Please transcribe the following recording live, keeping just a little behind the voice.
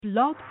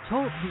Blog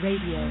Talk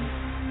Radio.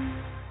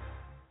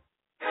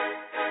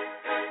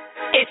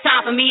 It's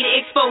time for me to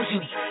expose you.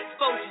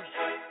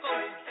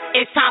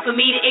 It's time for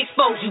me to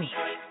expose you.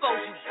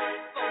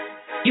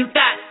 You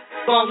thought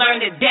gonna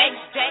learn today.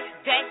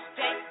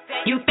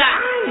 You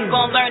thought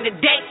gonna learn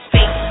today.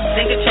 Fake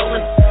and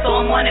controlling,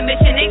 so I'm on a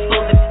mission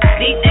exposing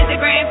these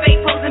Instagram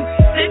fake posing.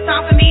 It's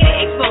time for me to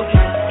expose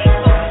you.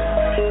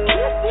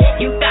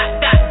 You thought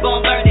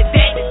gonna learn today.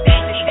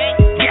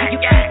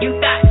 You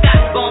thought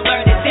gonna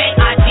learn today.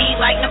 IG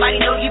like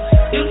nobody know you.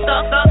 You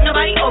stuff up,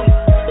 nobody owe you.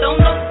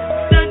 Don't know,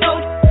 done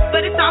told you,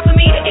 but it's time for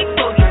me to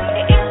expose you.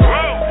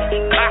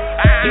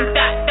 You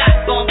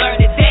thought gonna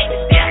learn today.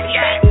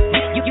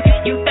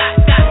 You thought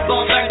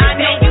gonna learn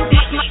today. I know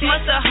you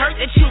must have heard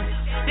the truth.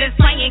 Just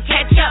playing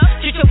catch up.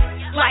 Treat you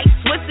like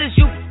Switzers,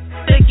 you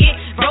to get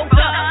rolled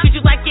up. Treat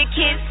you like your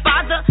kid's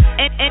father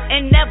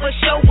and never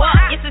show up.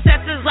 Your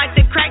successors like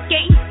the crack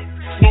game.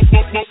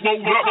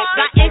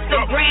 Got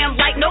Instagram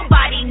like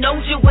nobody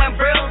knows you in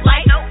real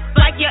life.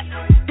 Like your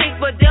pick,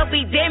 but they'll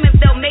be damned if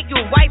they'll make you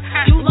wife.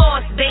 You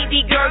lost,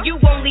 baby girl. You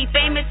only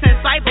famous in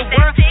cyber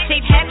world.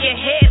 Shape half your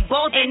head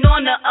bald, and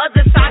on the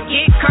other side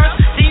get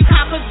cursed. So you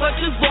accomplish what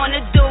you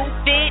wanna do.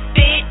 Fit,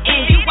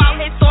 and you out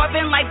here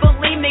starving like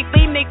bulimic,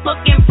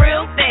 looking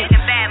real thin.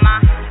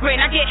 Great,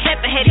 I get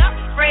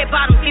heavy-headed. Red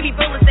bottoms, give me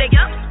bullets, they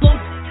blue.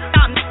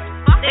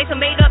 They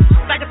some made up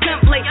like a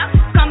template.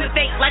 Come and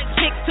fake like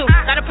chicks too.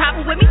 Got a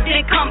problem with me,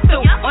 then come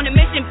through. On a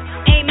mission,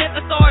 ain't meant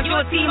for stars. You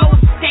a team,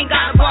 ain't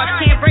got a bar.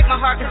 Can't break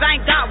my heart, cause I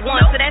ain't got one.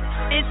 So that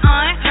is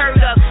unheard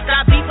of.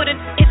 Got beef with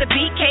it's a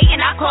BK, and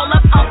I call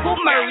up Uncle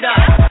Murder.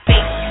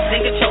 Fake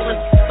and controlling,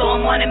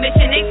 so I'm on a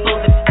mission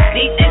explosive.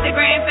 These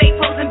Instagram fake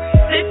posing,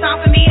 it's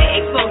time for me to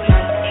expose you.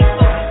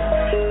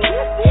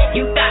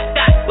 You thought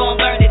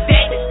gonna learn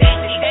today.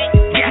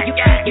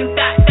 You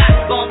thought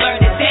gonna learn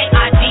today.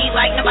 IG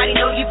like nobody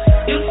know you.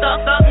 You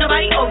stuff up,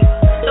 nobody owe you.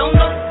 Don't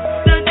know,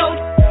 done told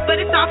you, but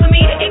it's time for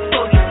me to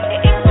expose you.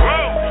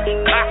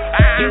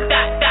 You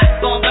thought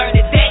gonna learn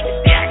today.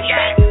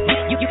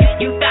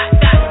 You thought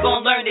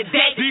gonna learn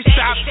today. These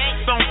stops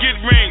don't get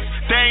rings,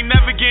 they ain't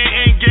never get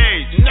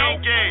engaged.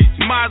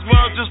 Might as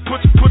well just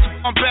put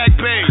on back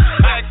page.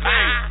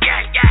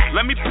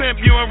 Let me pimp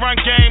you and run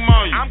game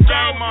on you.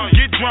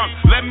 Get drunk,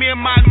 let me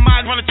and my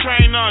run a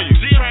train on you.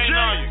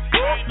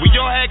 We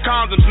all had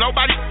condoms,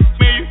 nobody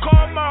me you.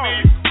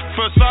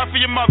 Feel sorry for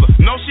your mother,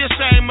 no she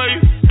ashamed of you.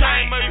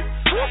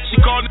 She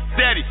called it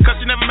daddy, cause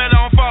she never met her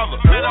own father.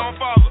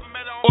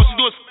 All she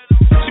do is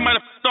she might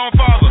have her own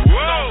father.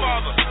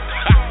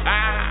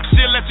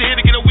 She'll let you hit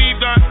it, get a weave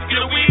done.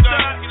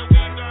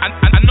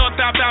 I know it's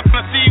top, when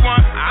I see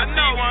one.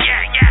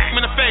 I'm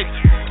in the face,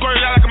 squirt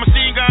it out like a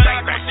machine gun.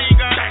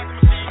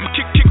 I'ma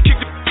kick the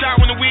out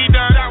when the weed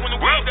done.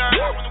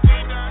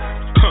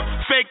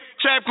 Fake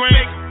trap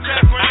queen,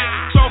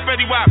 so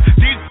Fetty Wap.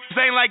 These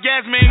ain't like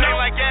Yasmin.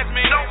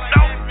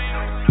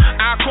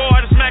 I call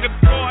her to smack a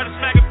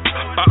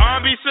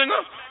R&B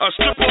singer, a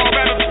stripper or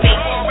rapper. Fake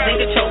and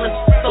controlling,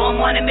 so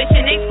I'm on a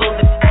mission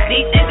explosive.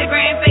 These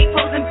Instagram fake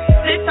posing,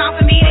 it's time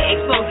for me to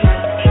expose you.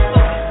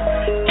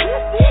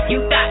 You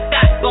thought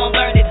gonna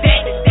learn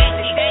today.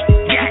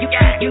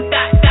 You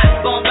thought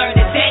gonna learn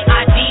today.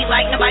 IG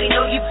like nobody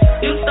know you.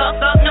 You stuff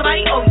up,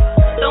 nobody owe you.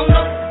 Don't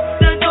know,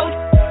 done told you,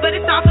 but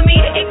it's time for me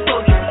to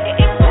expose you.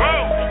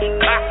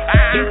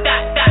 You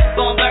thought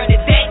gonna learn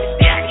today.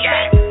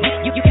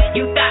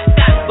 You thought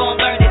gonna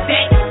learn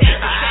today.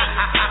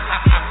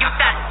 You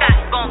thought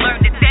gonna learn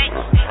today.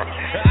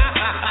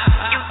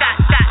 You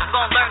thought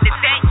gonna learn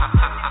today.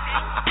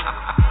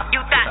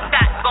 You thought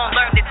gonna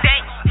learn today.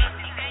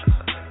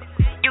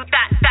 You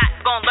thought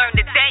gonna learn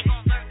today.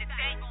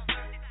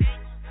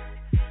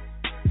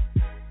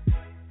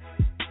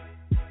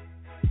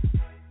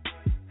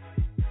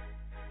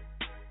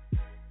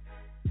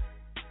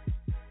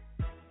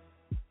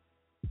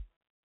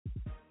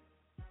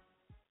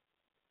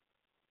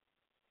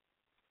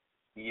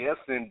 Yes,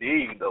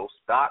 indeed, though.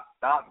 Stop,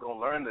 gonna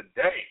learn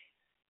today.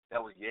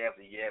 That was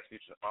Yazzie Yaz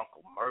featuring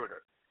Uncle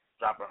Murder,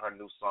 dropping her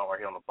new song right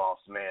here on the Boss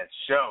Man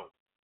Show.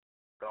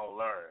 Gonna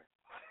learn.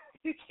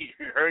 You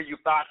heard you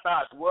thought,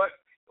 what?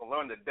 Gonna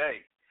learn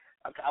today.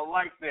 I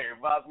like that. It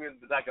reminds me of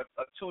like a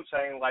 2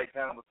 Chainz like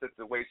kind of a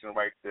situation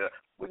right there.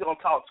 We're gonna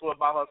talk to her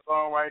about her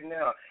song right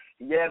now.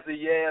 Yazzie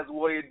Yaz,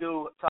 what do you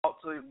do?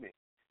 Talk to me.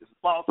 It's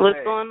Boss Man.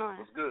 What's going on?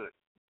 What's good?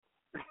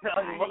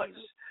 Not much.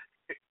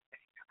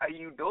 How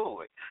you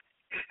doing?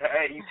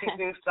 Hey, you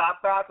teaching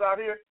stop thoughts out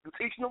here? You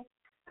teaching them?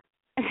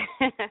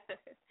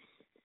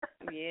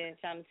 Yeah,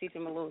 trying to teach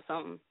them a little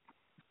something.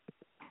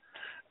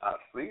 I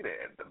see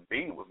that. The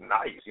beat was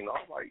nice, you know.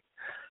 I'm like,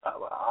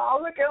 oh,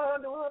 look at her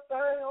doing her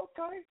thing.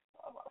 Okay.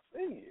 I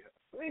see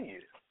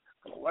you.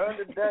 Learn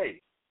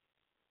today.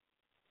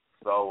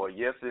 So,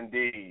 yes,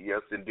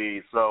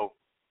 indeed. So,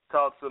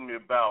 talk to me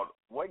about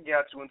what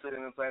got you into the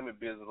entertainment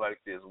business like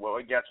this?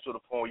 What got you to the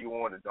point where you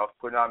wanted to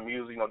put out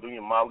music, doing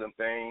your modeling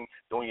thing,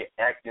 doing your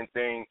acting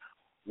thing?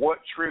 What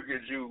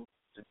triggered you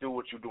to do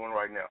what you're doing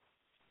right now?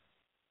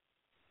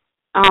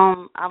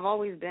 I've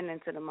always been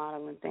into the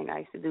modeling thing. I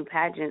used to do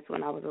pageants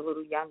when I was a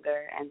little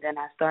younger, and then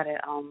I started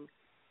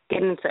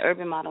getting into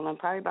urban modeling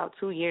probably about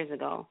 2 years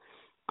ago.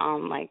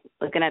 Like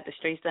looking at the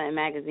Straight Stunting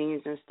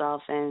magazines and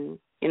stuff, and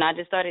I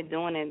just started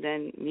doing it.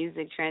 Then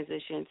music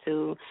transitioned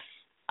to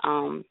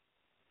um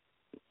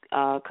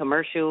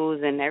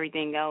commercials and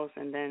everything else,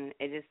 and then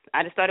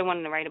I just started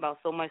wanting to write about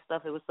so much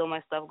stuff. It was so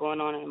much stuff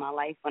going on in my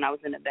life when I was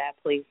in a bad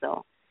place,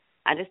 so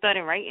I just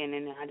started writing,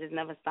 and I just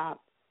never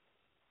stopped.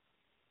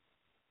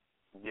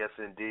 Yes,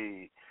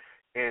 indeed.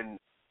 And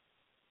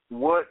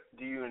what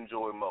do you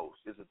enjoy most?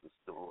 Is it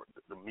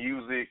the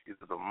music? Is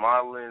it the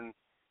modeling?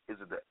 Is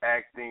it the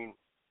acting?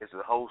 Is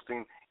it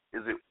hosting?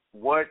 Is it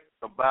what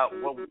about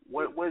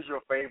what is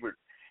your favorite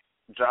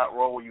job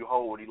role you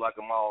hold? Do you like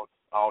them all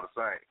the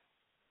same?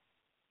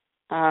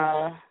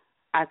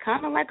 I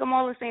kind of like them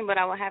all the same, but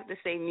I would have to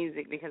say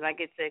music because I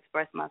get to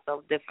express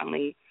myself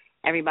differently.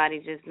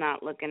 Everybody's just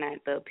not looking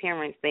at the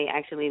appearance; they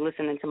actually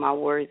listening to my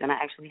words, and I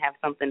actually have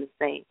something to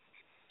say.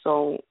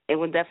 So it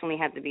would definitely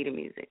have to be the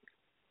music.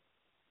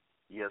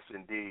 Yes,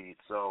 indeed.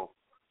 So,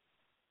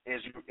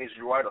 as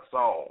you write a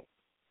song,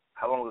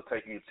 how long does it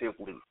take you to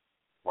typically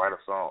write a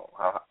song?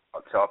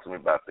 Talk to me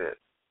about that.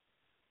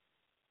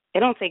 It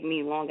don't take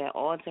me long at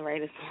all to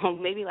write a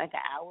song. Maybe like an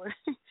hour.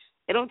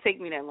 It don't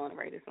take me that long to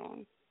write a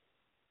song.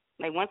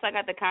 Like once I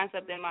got the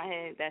concept in my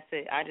head, that's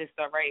it. I just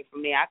start writing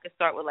from there. I could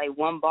start with like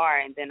one bar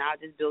and then I'll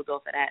just build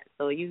off of that.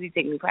 So it usually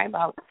takes me probably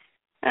about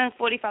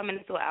 45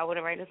 minutes to an hour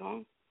to write a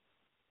song.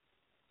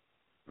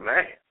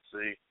 Man,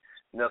 see,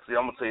 I'm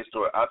gonna tell you a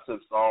story. I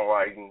took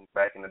songwriting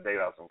back in the day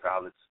when I was in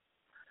college.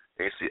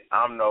 And see,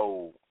 I'm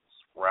no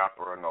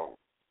rapper, no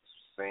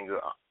singer.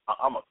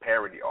 I'm a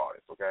parody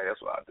artist. Okay,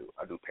 that's what I do.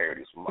 I do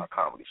parodies for my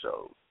comedy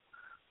shows.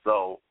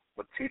 So,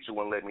 the teacher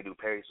wouldn't let me do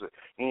parodies. So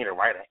you need to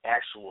write an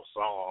actual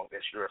song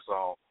that's your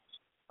song.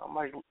 I'm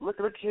like,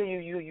 look here,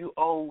 you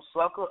old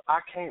sucker.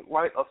 I can't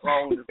write a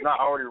song that's not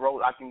already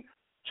wrote. I can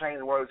change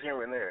the words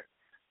here and there.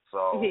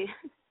 So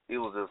it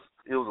was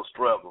a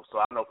struggle. So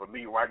I know for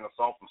me, writing a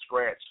song from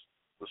scratch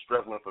was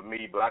struggling for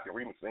me, but I can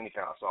remix any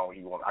kind of song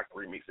you want. I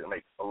can remix it and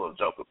make a little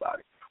joke about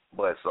it.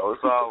 But so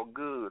it's all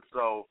good.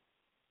 So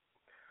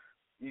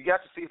you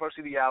got to see first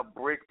CD out,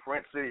 Brick,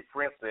 Prince City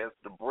Princess,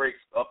 the Bricks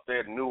up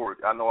there in Newark.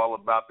 I know all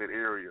about that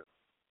area.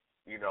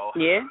 Yeah.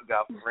 I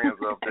got friends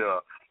up there.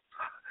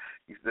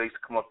 They used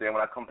to come up there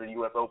when I come to the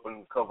U.S. Open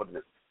and cover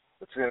the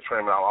tennis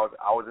tournament.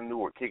 I was in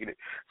Newark kicking it.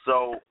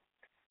 So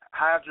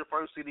how did your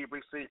first CD,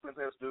 Brick City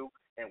Princess, do?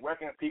 And where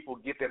can people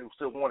get that who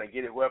still want to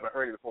get it, who haven't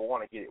heard it before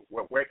want to get it?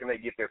 Where can they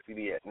get that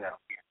CD at now?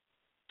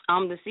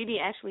 The CD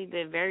actually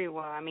did very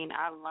well. I mean,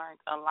 I learned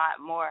a lot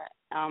more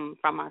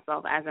from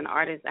myself as an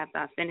artist after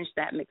I finished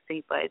that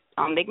mixtape. But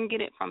they can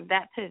get it from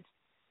that piss.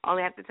 All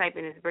they have to type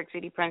in is Brick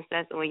City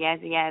Princess or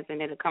Yazzie Yaz,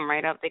 and it'll come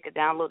right up. They could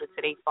download it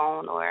to their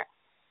phone, or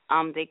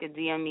they could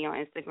DM me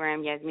on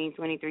Instagram,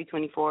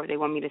 Yasmin2324, if they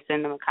want me to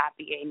send them a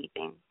copy or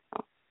anything.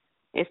 So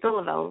it's still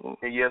available.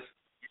 And yes.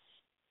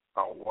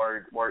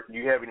 Word. Do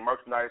you have any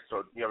merchandise?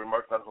 Or do you have any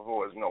merchandise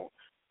for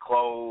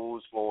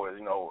clothes, for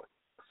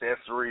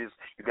accessories?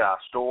 You got a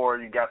store.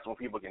 You got some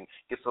people can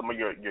get some of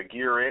your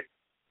gear at.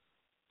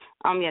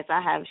 Yes,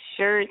 I have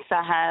shirts.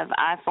 I have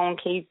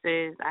iPhone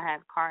cases. I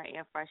have car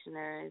air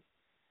fresheners,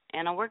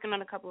 and I'm working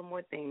on a couple of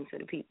more things for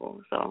the people.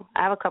 So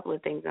I have a couple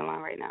of things in line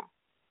right now.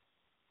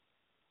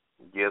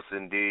 Yes,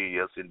 indeed.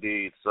 Yes,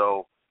 indeed.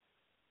 So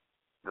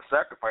the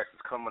Sacrifice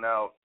is coming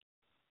out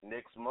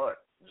next month,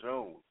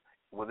 June.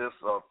 Will this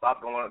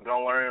Stop Gonna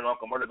Learn and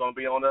Uncle Murder going to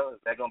be on there? Is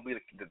that going to be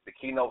the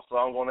keynote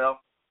song on there?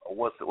 Or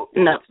what's it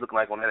looking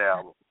like on that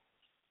album?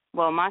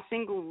 Well, my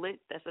single, Lit,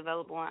 that's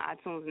available on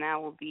iTunes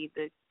now, will be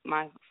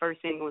my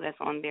first single that's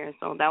on there.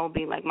 So that will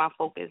be like my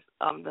focus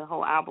of the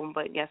whole album.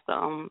 But yes,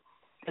 the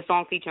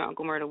song featuring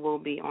Uncle Murder will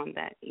be on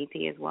that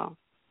EP as well.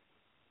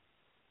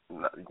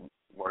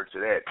 Word to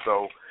that.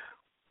 So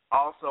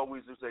also we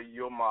just say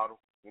you're a model.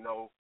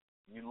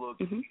 You look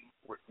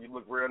you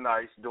look real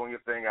nice doing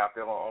your thing out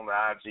there on the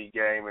IG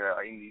game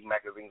and in these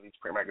magazines, these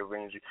print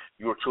magazines.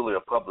 You are truly a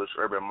published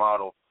urban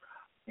model.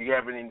 You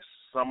have any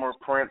summer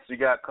prints you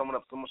got coming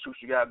up, summer shoots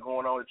you got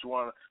going on that you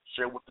want to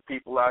share with the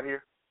people out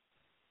here?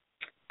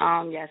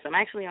 Yes, I'm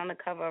actually on the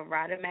cover of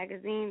Rider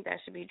magazine. That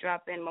should be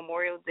dropping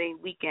Memorial Day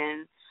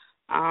weekend.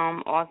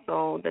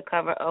 Also the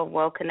cover of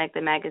Well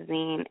Connected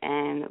magazine,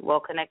 and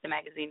Well Connected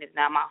magazine is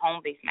now my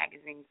home-based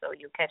magazine, so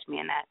you'll catch me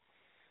in that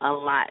a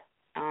lot.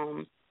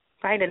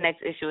 Probably the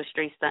next issue is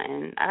Straight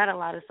Stunting. I got a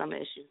lot of summer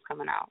issues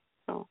coming out.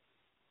 So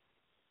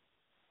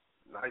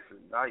nice.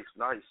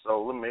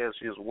 So let me ask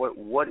you this: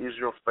 what is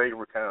your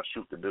favorite kind of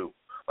shoot to do?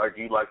 Like,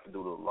 you like to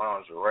do the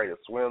lingerie, the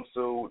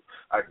swimsuit,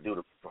 like to do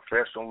the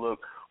professional look.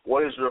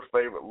 What is your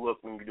favorite look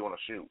when you're doing a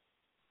shoot?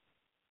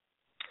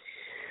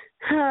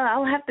 I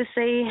would have to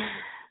say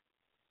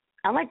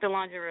I like the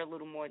lingerie a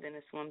little more than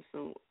the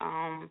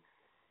swimsuit.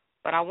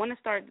 But I want to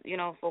start,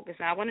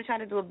 focusing. I want to try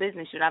to do a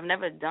business shoot. I've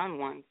never done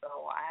one, so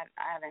I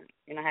haven't,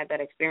 had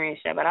that experience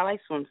yet. But I like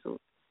swimsuit.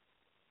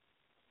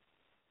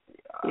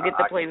 You get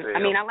to play. I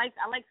mean, I like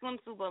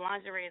swimsuit, but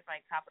lingerie is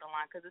like top of the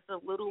line because it's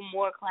a little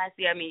more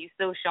classy. I mean, you're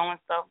still showing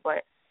stuff,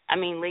 but I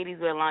mean, ladies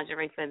wear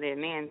lingerie for their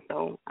men,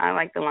 so I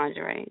like the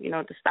lingerie. You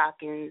know, the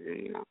stockings,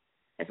 and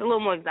it's a little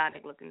more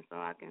exotic looking, so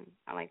I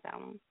like that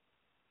one.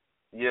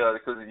 Yeah,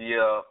 because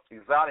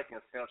exotic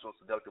and sensual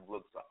seductive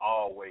looks are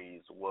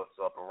always what's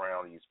up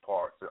around these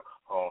parts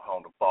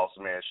on the Boss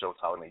Man Show,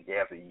 talking to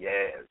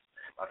Yaz.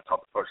 I can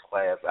talk to First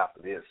Class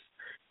after this.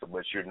 So,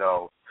 but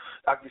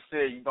like you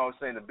said, you know what I'm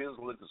saying, the business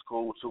look is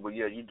cool too, but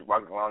yeah, you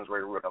rock the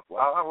lingerie look.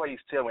 I always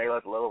tell me they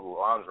like to love the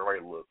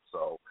lingerie look,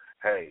 so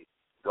hey,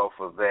 go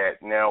for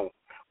that. Now,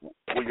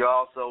 will you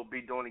also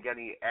be got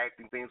any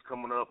acting things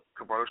coming up,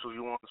 commercials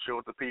you want to share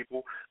with the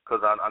people?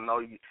 Because I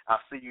know I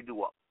see you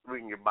do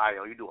reading your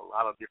bio, you do a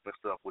lot of different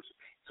stuff, which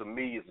to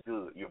me is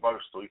good. You're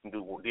versatile. You can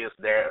do this,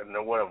 that, and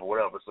then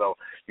whatever. So,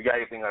 you got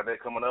anything like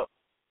that coming up?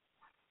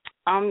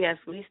 Yes,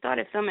 we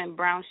started filming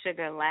Brown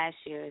Sugar last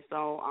year,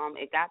 so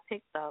it got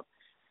picked up.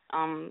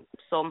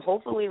 So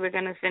hopefully we're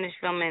gonna finish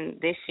filming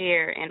this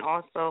year, and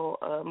also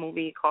a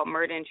movie called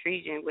Murder and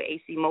Treason with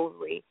AC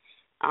Mosley.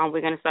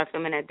 We're gonna start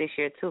filming that this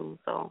year too.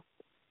 So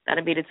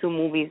that'll be the two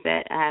movies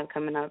that I have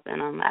coming up,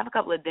 and I have a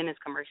couple of Dennis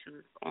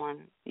commercials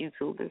on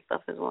YouTube and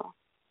stuff as well.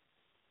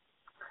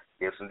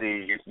 Yes,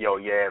 indeed. Yo,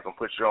 Yaz, I'm gonna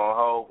put you on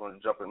hold. I'm gonna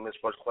jump in Miss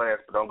First Class,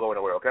 but don't go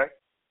anywhere, okay?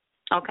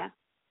 Okay.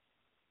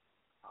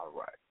 All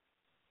right.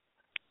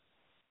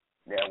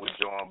 Now we're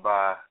joined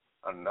by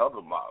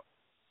another model.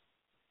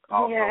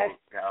 Also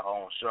got her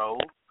own show.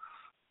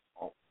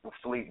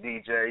 Fleet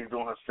DJs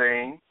doing her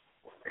thing.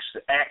 She's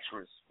an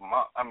actress.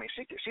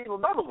 She's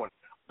another one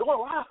doing a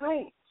lot of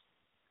things.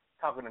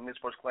 Talking to Miss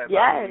First Class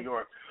out of New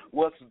York.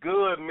 What's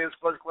good, Miss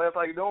First Class?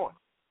 How you doing?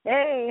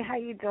 Hey, how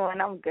you doing?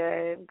 I'm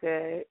good.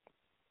 Hey,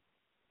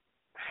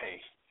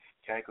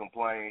 can't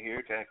complain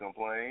here. Can't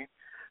complain.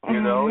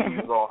 You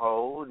was on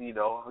hold.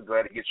 I'm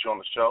glad to get you on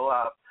the show.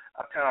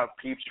 I kind of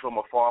peeped you from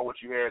afar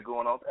what you had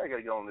going on. I got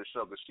to get on this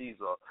show because she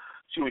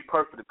was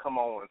perfect to come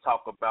on and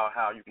talk about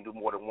how you can do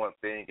more than one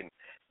thing and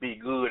be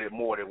good at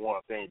more than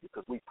one thing,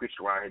 because we preach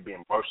around here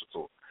being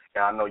versatile.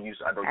 And I know you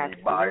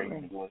buy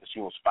it. She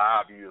was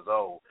 5 years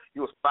old.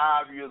 You was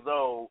 5 years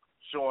old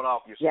showing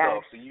off your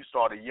stuff, so you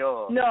started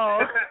young.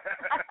 No.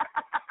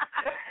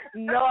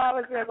 No, I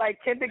was in like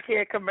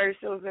KinderCare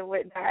commercials and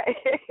whatnot.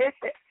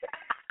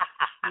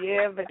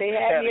 Yeah, but they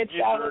had me in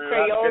Travel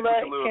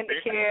Crayola and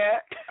KinderCare.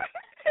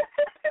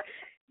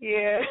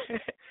 Yeah.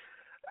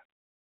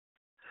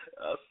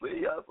 I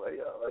see.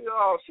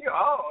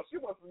 She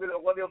must have been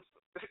one of them,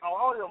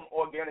 all them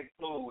organic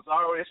foods.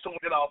 I already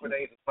showed it off at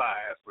age of 5,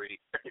 sweetie.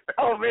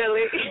 Oh,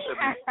 really?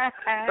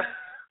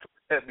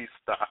 Let me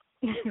stop.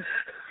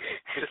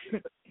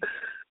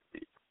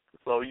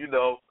 So,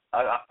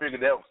 I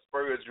figured that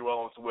spurred you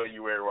on to where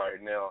you are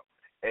right now.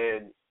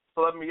 And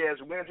so let me ask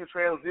you, when did you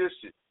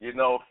transition,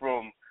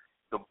 from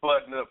the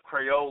button-up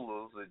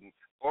Crayolas and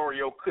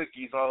Oreo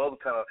cookies, all other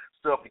kind of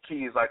stuff the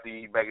kids like to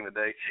eat back in the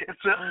day,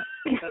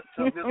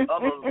 to this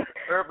other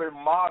urban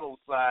model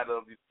side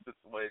of the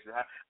situation?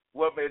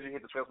 What made you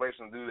hit the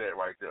transformation to do that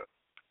right there?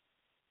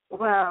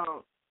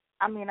 Well,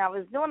 I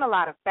was doing a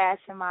lot of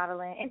fashion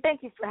modeling, and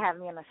thank you for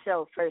having me on the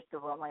show. First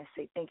of all, I want to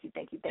say thank you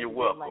You're very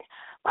welcome. much.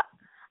 But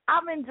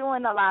I've been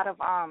doing a lot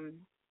of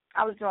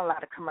I was doing a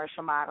lot of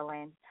commercial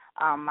modeling,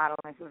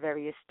 modeling for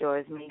various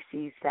stores,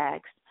 Macy's,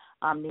 Saks,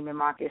 Neiman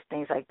Marcus,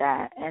 things like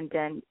that. And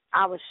then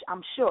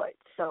I'm short,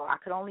 so I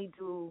could only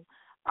do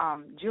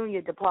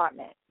junior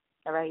department.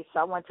 All right, so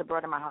I went to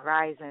broaden my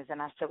horizons,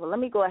 and I said, well, let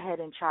me go ahead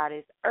and try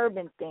this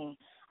urban thing.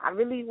 I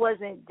really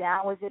wasn't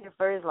down with it at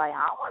first. Like,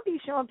 I don't want to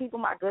be showing people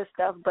my good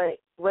stuff, but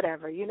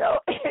whatever,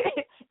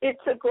 It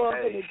took off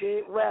and it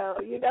did well,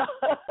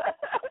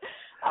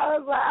 I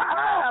was like,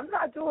 I'm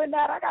not doing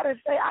that. I gotta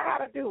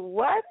do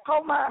what?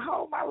 Hold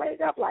my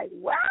leg up, like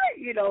what?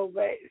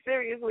 But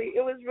seriously,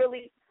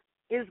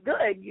 it's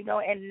good,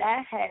 and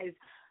that has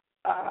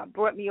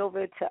brought me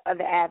over to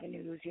other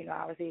avenues.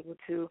 I was able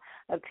to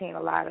obtain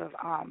a lot of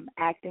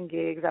acting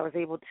gigs. I was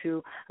able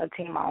to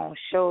obtain my own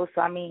show.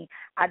 So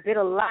I did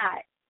a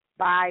lot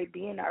by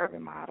being an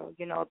urban model.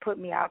 It put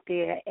me out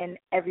there in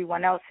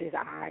everyone else's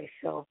eyes.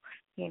 So,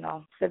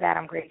 for that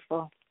I'm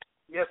grateful.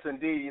 Yes,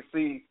 indeed. You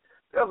see,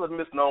 there's a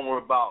misnomer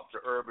about the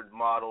urban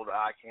model, the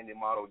eye candy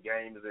model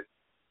game, is that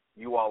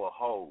you all are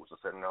hoes. I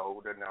said,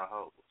 no, they're not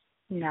hoes.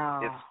 No.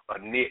 It's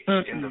a niche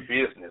in the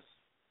business.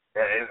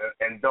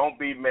 And don't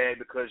be mad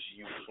because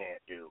you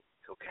can't do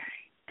it,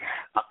 okay?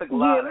 I think a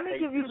lot of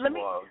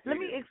let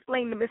me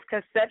explain the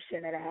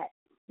misconception of that.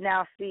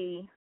 Now,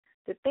 see,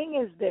 the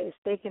thing is this: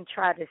 they can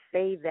try to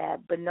say that,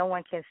 but no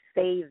one can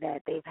say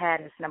that they've had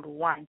us, number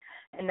one.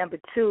 And number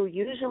two,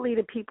 usually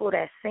the people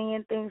that's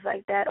saying things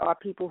like that are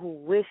people who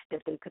wish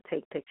that they could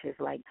take pictures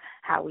like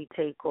how we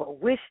take, or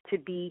wish to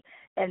be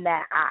in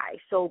that eye.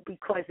 So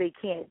because they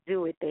can't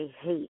do it, they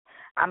hate.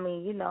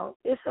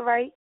 It's all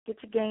right. Get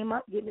your game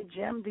up, get in the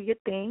gym, do your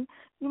thing.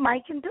 You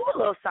might can do a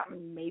little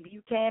something. Maybe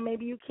you can,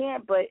 maybe you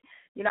can't. But,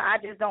 I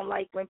just don't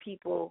like when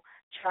people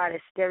try to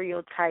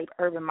stereotype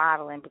urban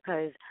modeling,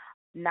 because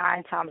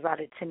 9 times out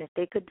of 10, if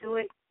they could do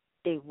it,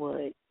 they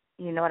would.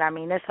 You know what I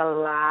mean? There's a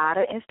lot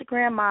of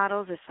Instagram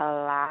models, there's a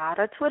lot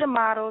of Twitter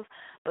models,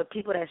 but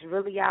people that's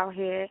really out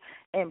here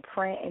in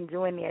print and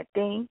doing their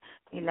thing,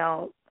 you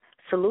know,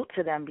 salute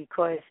to them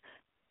because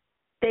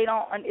they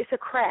don't, it's a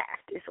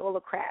craft. It's all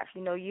a craft.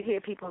 You know, you hear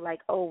people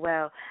like, oh,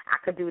 well, I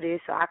could do this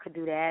or I could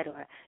do that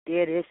or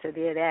they're this or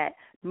they're that.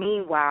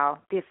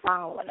 Meanwhile, they're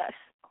following us.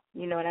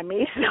 You know what I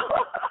mean? So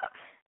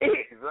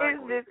it's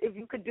just, if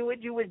you could do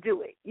it, you would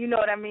do it. You know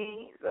what I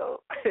mean?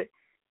 So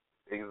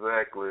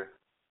Exactly.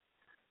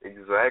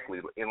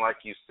 And like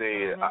you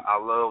said, I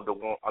love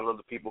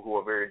the people who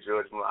are very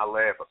judgmental. I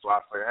laugh, so I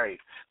say, hey,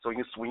 so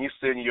when you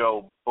send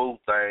your boo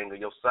thing or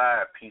your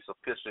side piece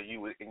of picture of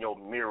you in your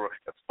mirror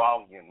that's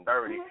foggy and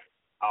dirty,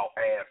 all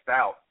assed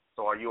out.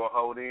 So are you a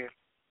hoe then?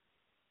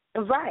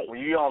 Right.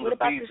 When you're on the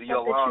beach in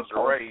your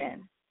lingerie,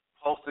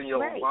 posting your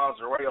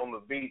lingerie on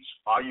the beach,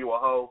 are you a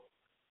hoe?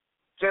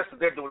 Just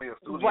that they're doing it in the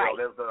studio,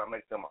 that doesn't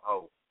make them a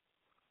hoe.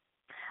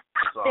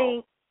 I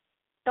think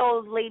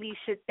those ladies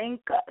should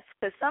thank us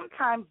because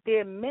sometimes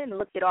their men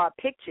look at our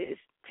pictures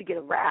to get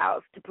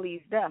aroused to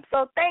please them.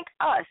 So thank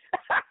us.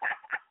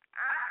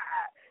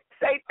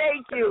 Say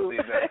thank you.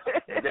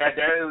 That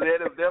is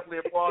definitely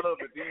a part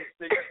of it. These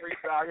six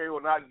freaks out here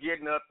will not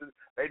get nothing.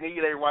 They need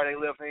their right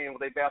and left hand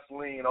with their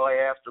Vaseline or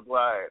their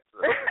Astroglide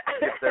to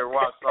get their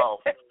rocks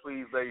off.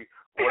 Please,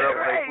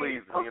 whatever they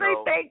please. I'll say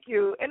thank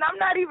you. And I'm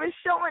not even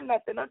showing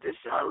nothing. I'm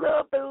just showing a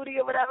little booty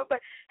or whatever.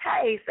 But,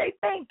 hey, say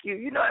thank you.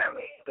 You know what I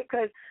mean?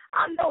 Because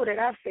I know that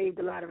I've saved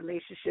a lot of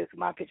relationships with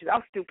my pictures.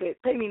 I'm stupid.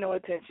 Pay me no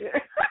attention.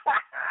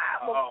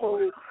 I'm a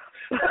fool.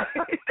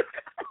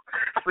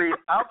 See,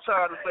 I'm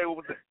trying to say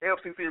what the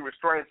FCC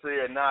restraint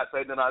said and not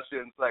say that I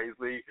shouldn't say.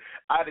 See,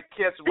 I had to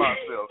catch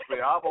myself. See,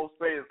 I almost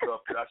said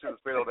stuff that I should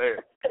have said on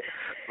that.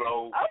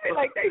 So, I feel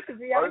like they should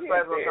be out here.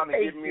 Trying to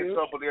get me in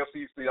trouble with the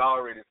FCC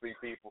already, see,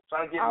 people.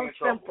 Trying to get me in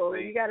trouble. Simple.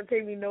 See. You got to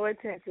pay me no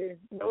attention.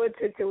 No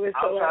attention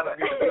whatsoever. I'm trying to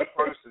be a good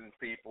person,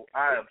 people.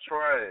 I am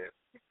trying.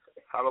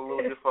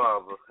 Hallelujah,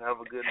 Father.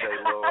 Have a good day,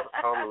 Lord.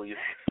 Hallelujah.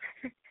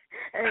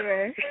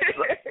 Amen.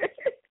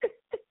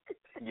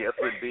 Yes,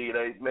 indeed,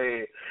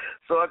 amen.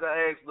 So I got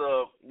to ask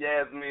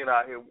Yasmin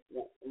out here,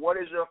 what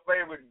is your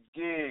favorite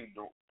gig?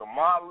 The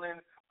modeling,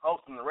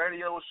 hosting the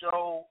radio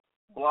show,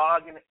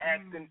 blogging,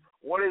 acting?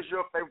 What is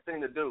your favorite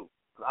thing to do?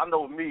 I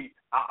know me,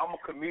 I'm a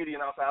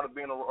comedian outside of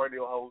being a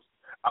radio host.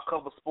 I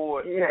cover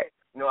sports. Yeah.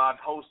 You know, I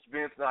host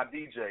events and I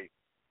DJ.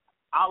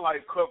 I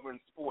like covering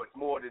sports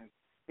more than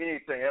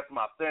anything. That's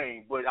my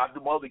thing. But I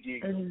do other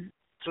gigs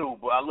too.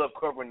 But I love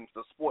covering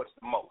the sports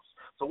the most.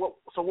 So what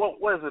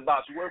is it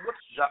about you? What's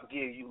the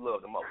gig you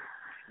love the most?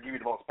 Give you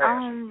the most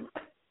passion?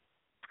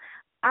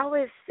 I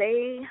would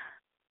say,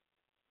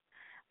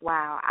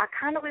 I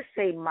kind of would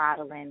say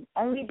modeling,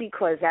 only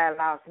because that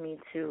allows me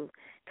to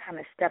kind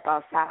of step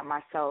outside of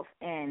myself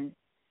and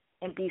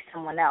be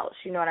someone else.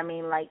 You know what I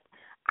mean? Like,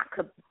 I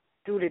could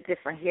do the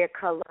different hair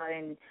color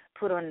and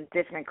put on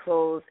different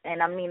clothes.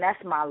 And, I mean,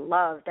 that's my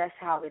love. That's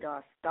how it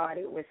all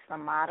started with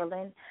some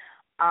modeling.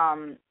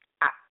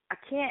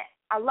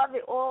 I love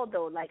it all,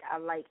 though. Like, I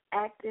like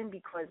acting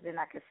because then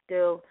I can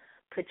still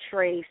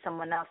portray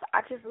someone else.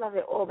 I just love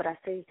it all, but I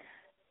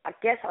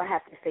guess I'll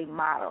have to say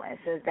modeling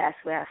since that's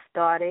where I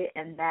started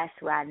and that's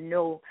where I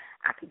know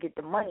I could get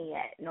the money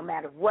at no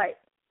matter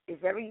what.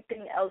 If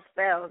everything else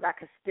fails, I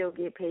could still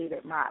get paid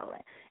at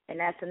modeling. And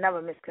that's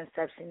another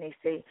misconception. They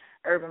say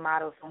urban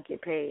models don't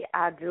get paid.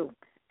 I do.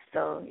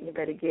 So you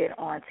better get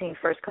on Team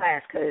First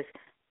Class because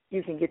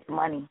you can get the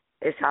money.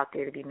 It's out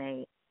there to be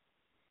made.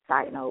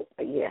 Side note.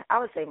 But, yeah, I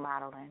would say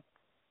modeling.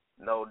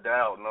 No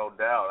doubt.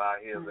 I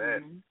hear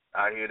that.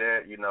 I hear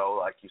that. You know,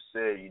 like you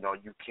said, you know,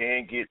 you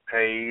can get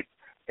paid.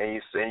 And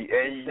you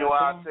know,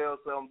 I tell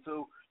something,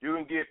 too. You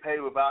can get paid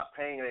without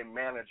paying a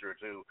manager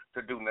to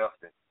do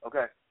nothing.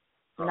 Okay?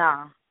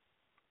 No.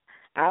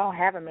 I don't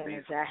have a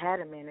manager. I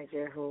had a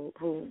manager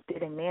who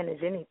didn't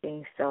manage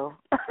anything, so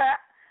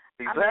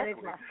exactly. I manage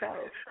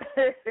myself.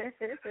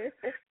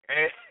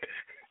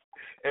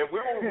 and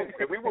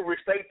we will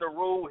restate the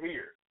rule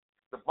here.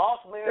 The Boss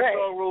Man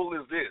Show rule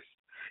is this.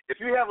 If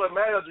you have a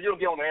manager, you don't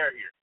get on the air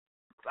here.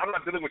 I'm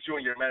not dealing with you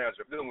and your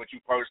manager. I'm dealing with you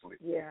personally.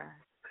 Yeah.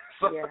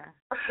 So, yeah.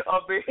 I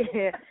mean,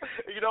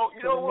 you know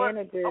what? I'm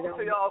going to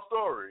tell y'all a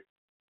story.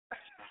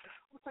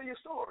 I'm going to tell you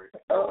a story.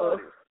 I'm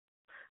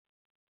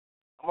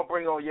going to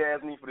bring on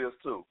Yasmin for this,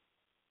 too.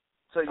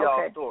 Tell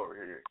y'all a story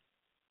here.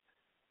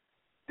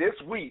 This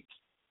week,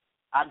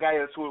 I got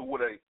into it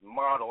with a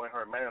model and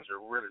her manager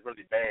really,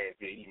 really bad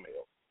via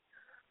email.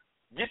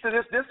 Get to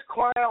this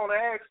clown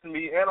asked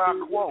me, and I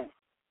quote,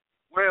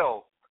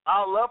 well,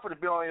 I'd love for to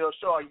be on your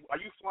show. Are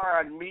you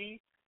flying me,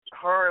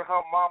 her and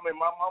her mama and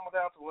my mama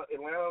down to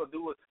Atlanta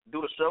to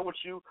do the show with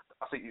you?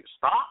 I said,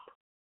 stop.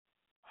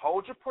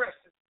 Hold your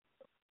presses.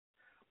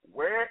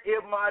 Where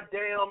is my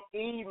damn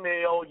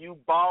email, you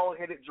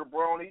bald-headed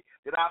jabroni?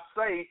 Did I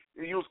say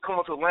you was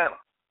coming to Atlanta?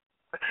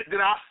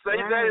 Did I say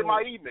that in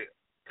my email?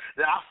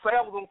 Did I say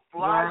I was going to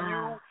fly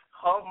you,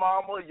 her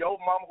mama, your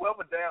mama,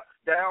 whoever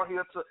down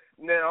here to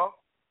now?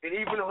 And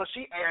even though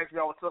she asked me,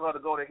 I would tell her to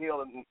go to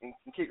hell and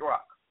kick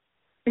rock.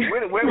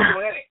 Where we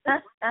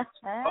at?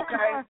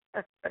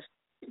 Okay.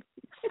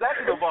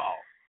 Second of all,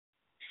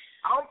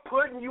 I'm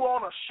putting you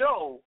on a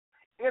show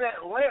in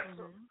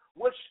Atlanta,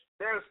 which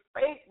there's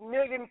 8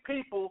 million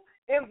people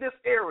in this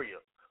area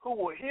who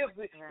will hear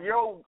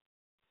your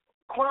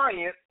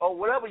client or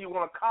whatever you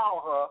want to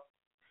call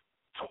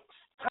her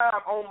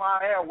time on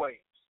my airwaves.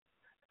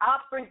 I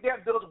think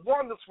that does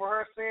wonders for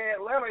her, saying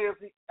Atlanta is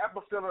the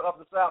epicenter of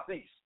the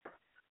Southeast.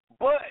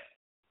 But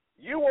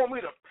you want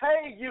me to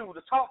pay you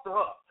to talk to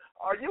her.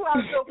 Are you out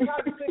of your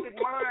scientific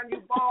mind,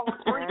 you ball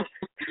freak?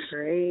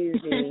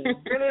 Crazy.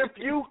 And if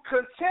you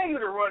continue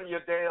to run your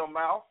damn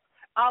mouth,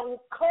 I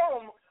will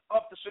come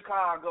up to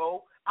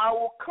Chicago. I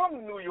will come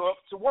to New York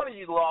to one of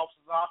you offices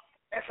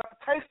and try to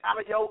taste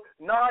out of your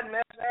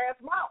non-mess ass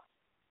mouth.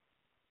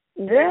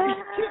 Yeah.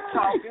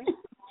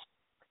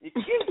 You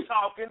keep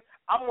talking.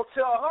 I'm going to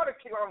tell her to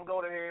kill her and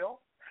go to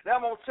hell. Then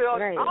I'm going to tell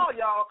all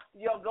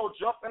y'all go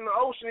jump in the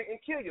ocean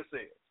and kill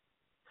yourselves.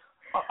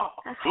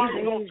 How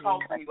you going to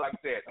talk to me like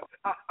that?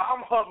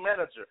 I'm her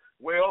manager.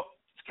 Well,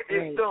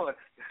 it's done.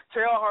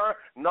 Tell her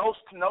no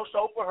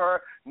show for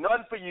her,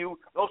 nothing for you,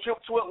 no trip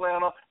to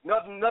Atlanta,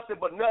 nothing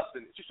but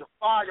nothing. She should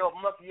fire your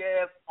monkey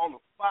ass on the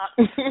spot,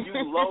 you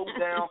low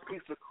down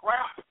piece of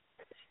crap.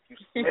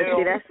 See,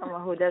 that's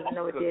someone who doesn't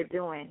know what they're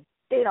doing.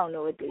 They don't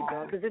know what they're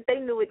doing, because if they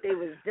knew what they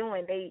was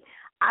doing, they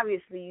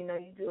obviously, you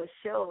do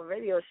a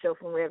radio show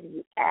from wherever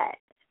you at,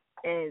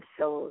 and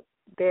so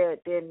they're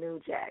new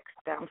jacks.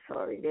 I'm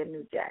sorry, they're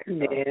new jacks. So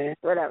Yeah,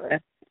 whatever.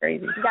 that's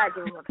crazy. You gotta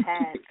give them a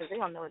pass because they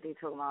don't know what they're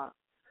talking about.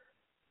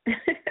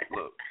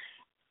 Look,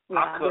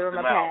 I cussed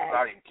them out,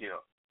 I didn't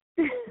care.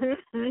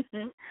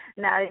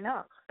 Now they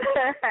know.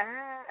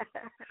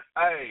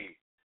 Hey,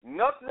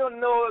 nothing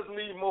annoys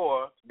me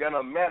more than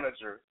a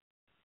manager.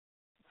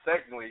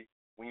 Secondly,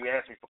 when you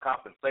ask me for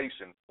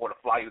compensation or to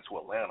fly you to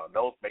Atlanta,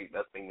 those make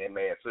me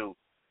mad too.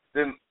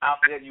 Then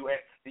after that, you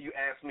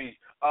ask me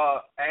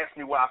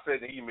what I said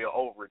in the email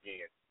over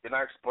again. Did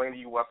I explain to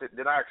you what I said?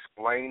 Did I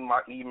explain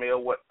my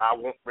email what I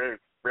want very,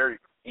 very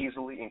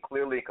easily and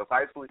clearly and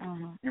concisely?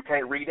 Mm-hmm. You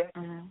can't read that?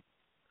 Mm-hmm.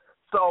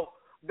 So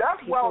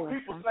that's why when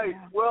people say,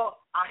 well,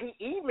 he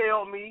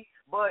emailed me,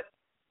 but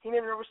he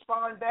didn't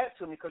respond back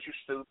to me because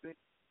you're stupid.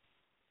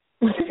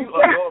 If you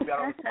annoy me, I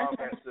don't respond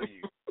back to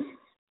you.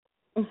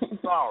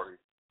 Sorry.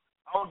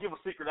 I don't give a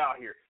secret out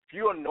here. If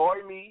you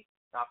annoy me,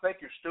 I think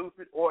you're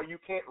stupid, or you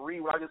can't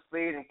read what I just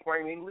said in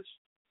plain English.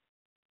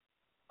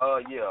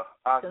 Yeah.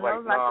 I was so like,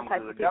 those are the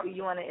type good. of people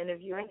you want to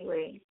interview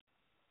anyway.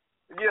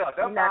 Yeah, that's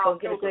You're not how gonna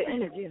get a good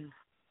interview.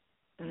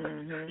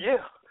 Mm-hmm.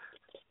 Yeah.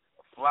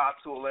 Fly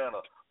to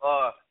Atlanta.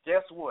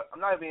 Guess what?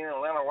 I'm not even in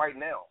Atlanta right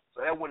now,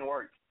 so that wouldn't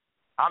work.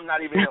 I'm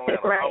not even in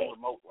Atlanta. Right. I'm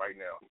remote right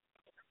now.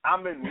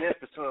 I'm in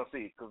Memphis,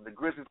 Tennessee, because the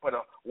Grizzlies play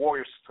the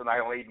Warriors tonight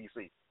on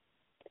ABC.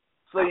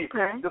 See,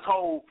 this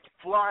whole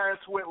flying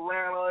to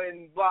Atlanta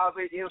and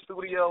blase in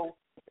studio,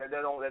 that's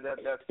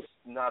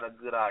not a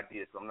good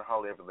idea. So I'm not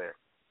hardly ever there.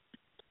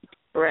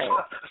 Right.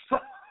 So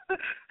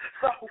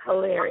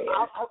hilarious.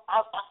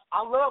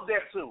 I love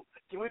that too.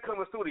 Can we come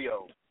to the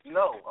studio?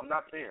 No, I'm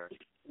not there.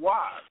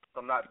 Why?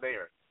 I'm not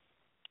there.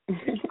 You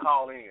can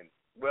call in,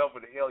 wherever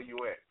the hell you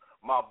at.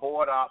 My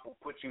board op will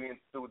put you in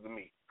studio with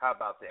me. How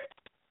about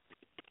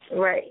that?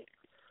 Right.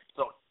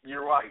 So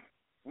you're right.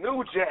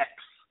 New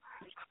Jacks.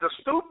 The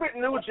stupid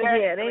New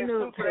Jacks. Yeah, they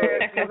new to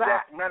it. New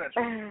Jack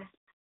manager.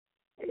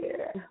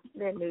 Yeah,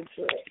 they're new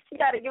to it. You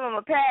got to give them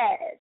a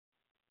pass.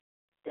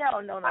 They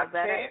don't know no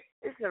better. Can't.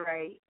 It's all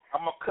right.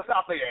 I'm going to cuss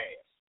out their ass.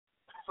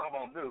 That's what I'm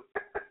going to do.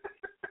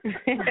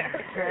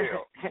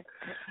 Hell.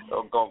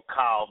 They're going to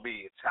call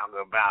me and talking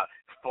about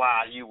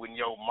fly you and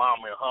your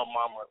mama and her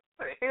mama. What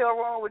the hell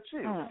wrong with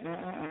you?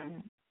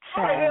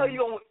 How the hell you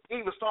going to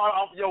even start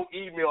off your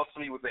email to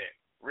me with that?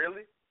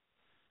 Really?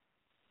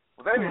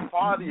 Was that even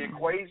part of the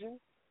equation?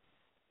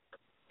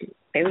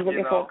 They was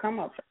looking for a come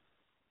up.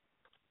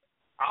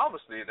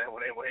 Obviously, that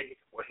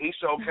when he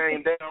show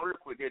came down real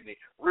quick, didn't he?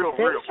 Real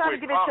They quick. was trying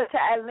to get it to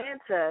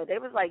Atlanta. They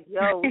was like,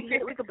 yo,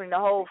 we could bring the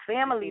whole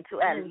family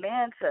to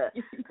Atlanta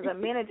because her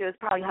manager is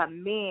probably her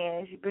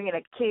man. She's bringing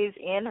the kids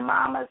and the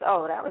mamas.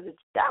 Oh, that was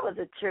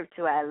a trip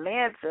to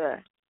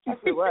Atlanta. Yes,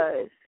 it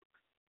was.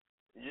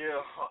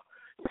 Yeah.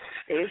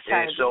 They was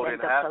trying to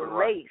get the police.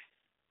 Right?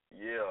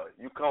 Yeah,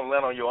 you come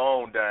land on your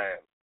own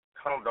dime.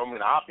 Don't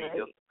mean I'll be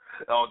there.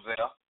 Oh, there,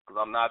 because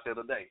I'm not there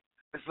today.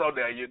 So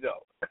there you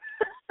go.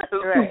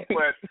 Right.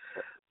 But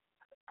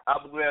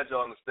I'm glad you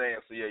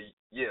understand. So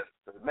yes,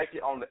 to make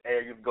it on the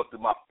air, you go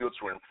through my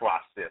filtering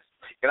process.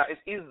 And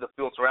it's easy to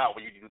filter out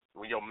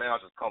when your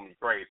manager's coming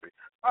crazy.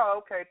 Oh,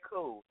 okay,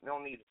 cool. You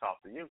don't need to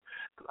talk to you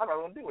because I'm not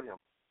gonna deal with him.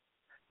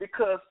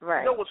 Because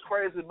you know what's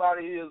crazy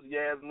about it is,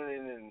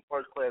 Yasmin, and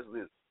First Class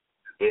is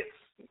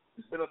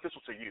it's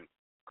beneficial to you.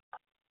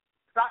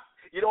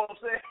 You know what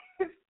I'm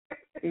saying?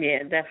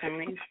 Yeah,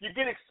 definitely. You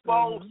get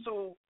exposed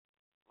to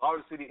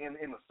obviously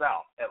in the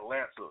South,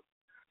 Atlanta.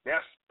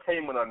 That's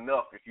payment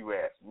enough if you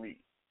ask me.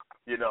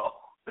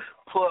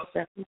 Plus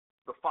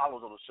the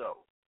followers of the show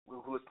who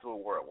listen to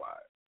it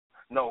worldwide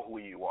know who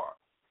you are.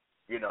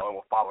 And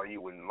will follow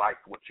you and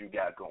like what you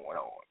got going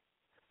on.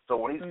 So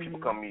when these people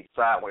come to me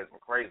sideways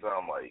and crazy,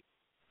 I'm like,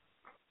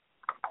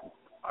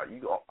 are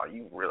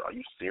you real? Are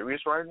you serious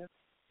right now?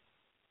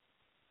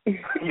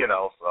 You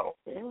know, so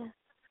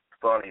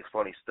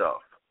funny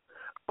stuff.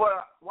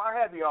 But while I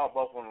have y'all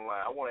both on the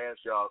line, I want to ask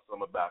y'all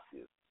something about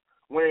this.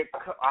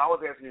 I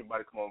always ask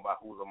everybody come on about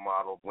who's a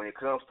model. When it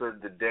comes to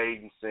the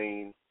dating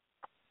scene,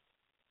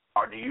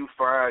 do you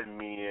find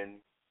men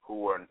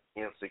who are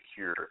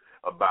insecure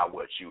about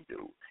what you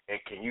do? And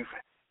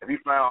have you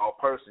found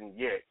a person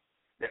yet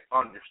that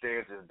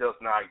understands and does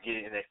not get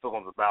in their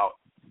feelings about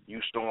you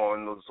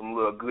throwing some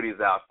little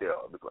goodies out there?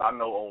 Because I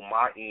know on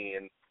my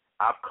end,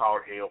 I've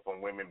caught hell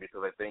from women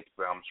because they think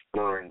that I'm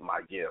spurring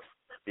my gift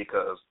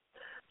because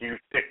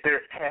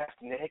they're half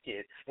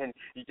naked and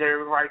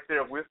they're right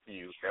there with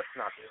you. That's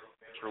not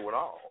true at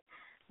all.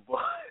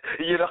 But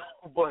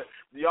but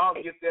do y'all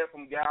get that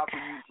from guys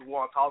who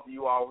want to talk to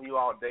you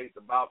all date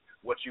about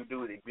what you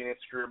do? They being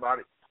insecure about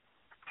it.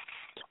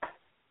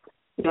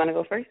 You want to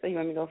go first, or you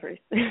want me to go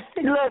first?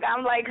 Look,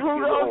 I'm like, who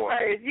goes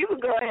first? You can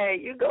go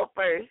ahead. You go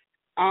first.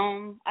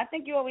 I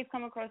think you always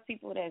come across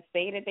people that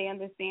say that they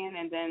understand,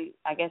 and then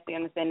I guess they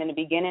understand in the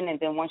beginning, and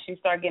then once you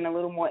start getting a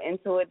little more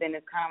into it, then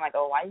it's kind of like,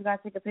 oh, why you got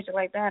to take a picture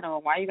like that, or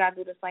why you got to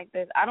do this like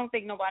this? I don't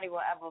think nobody will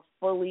ever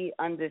fully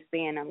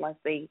understand unless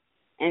they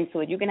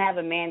into it. You can have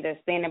a man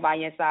that's standing by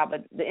your side,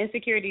 but the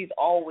insecurity is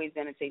always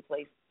going to take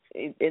place.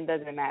 It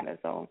doesn't matter.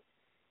 So,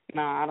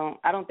 no,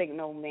 I don't think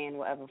no man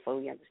will ever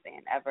fully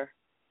understand, ever.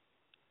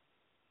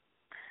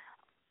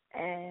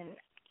 And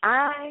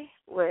I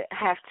would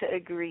have to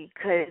agree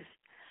because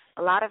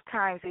a lot of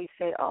times they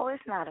say, oh,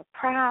 it's not a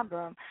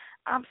problem.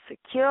 I'm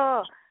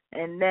secure.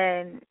 And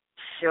then,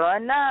 sure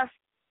enough,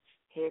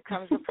 here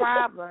comes the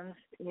problems.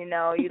 You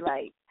know, you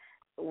like,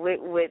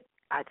 with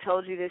I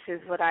told you this is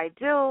what I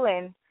do,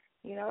 and,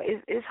 you know,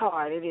 it's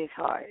hard. It is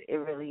hard. It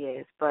really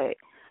is. But,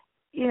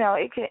 you know,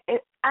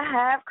 I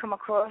have come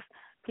across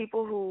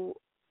people who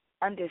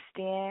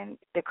understand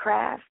the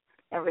craft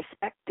and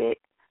respect it,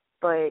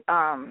 but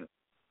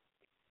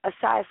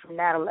aside from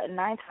that, 9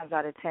 times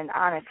out of 10,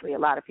 honestly, a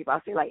lot of people,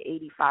 I'll say like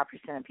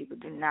 85% of people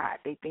do not.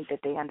 They think that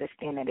they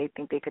understand it. They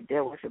think they could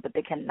deal with it, but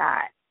they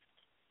cannot.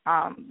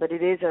 But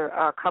it is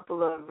a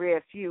couple of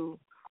rare few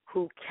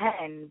who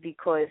can,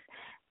 because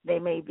they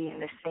may be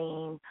in the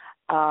same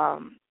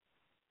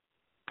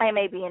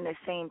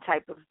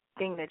type of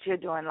thing that you're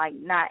doing, like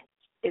not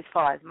as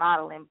far as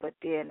modeling, but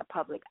they're in the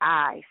public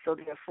eye, so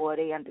therefore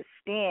they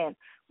understand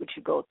what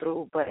you go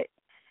through. But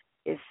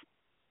it's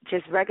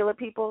just regular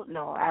people?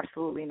 No,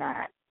 absolutely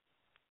not.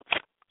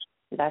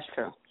 That's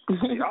true.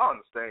 See, I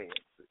understand.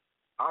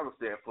 I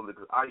understand fully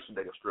because I used to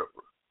date a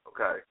stripper,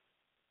 okay?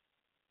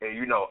 And,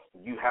 you know,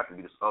 you have to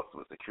be this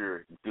ultimate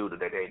secure dude that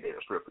they date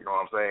a stripper, you know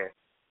what I'm saying?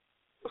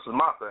 This is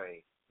my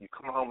thing. You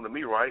come home to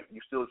me, right?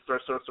 You still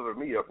start serving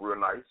me up real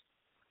nice.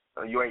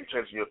 And you ain't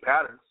changing your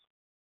patterns.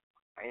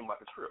 I ain't about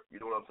to trip.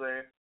 You know what I'm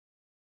saying?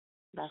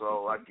 That's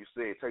so, like you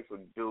said, it takes a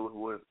dude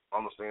who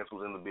understands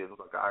who's in the business,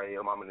 like I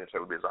am. I'm in the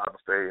business. I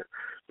understand.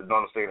 To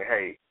understand that,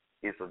 hey,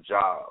 it's a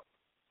job.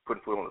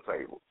 Putting food on the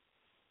table.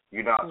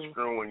 You're not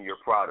screwing your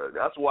product.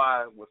 That's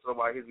why when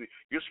somebody hits me,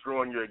 you're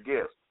screwing your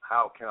guest.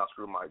 How can I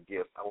screw my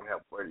guest? I don't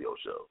have a radio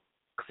show.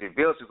 Because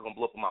eventually it's going to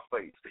blow up in my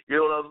face. You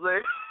know what I'm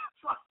saying?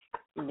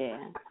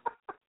 Yeah.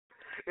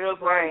 It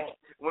was like,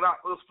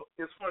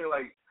 it's funny,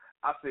 like,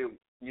 I said,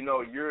 you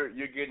know, you're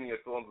getting your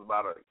feelings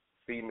about a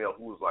female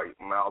who's like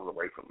miles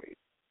away from me,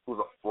 who's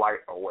a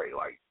flight away,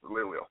 like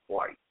literally a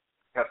flight.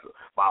 That's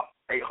about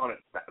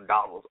 $800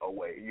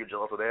 away. You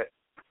jealous of that?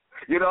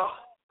 You know,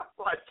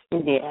 like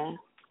yeah,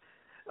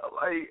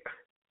 like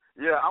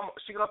yeah.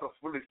 She gonna have to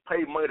really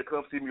pay money to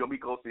come see me or me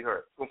go see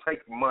her. It's gonna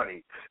take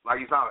money. Like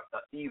it's not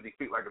an easy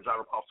feat like a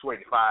drive off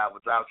 25 or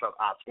drive truck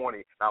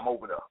I-20. I'm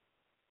over there.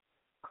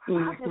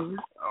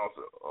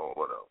 Also,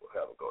 whatever.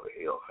 Have a go to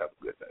hell. Have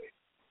a good day.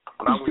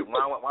 When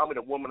I'm with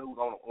a woman who's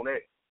on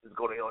that, just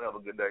go to hell and have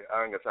a good day.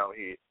 I ain't got time to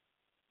hit.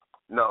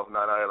 No,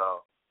 not at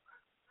all.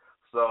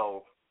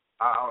 So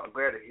I'm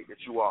glad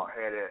that you all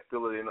had that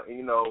feeling.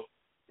 You know,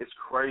 it's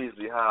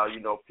crazy how, you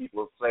know,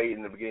 people say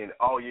in the beginning,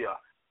 oh, yeah,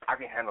 I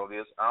can handle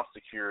this. I'm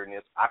secure in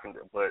this. I can,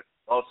 but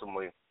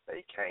ultimately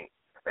they can't.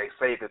 They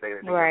say that they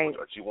know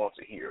what you want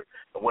to hear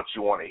and what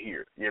you want to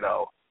hear, you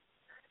know.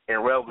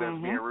 And rather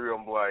than being real,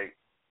 I'm like,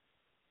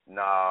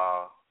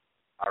 nah,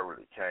 I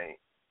really can't.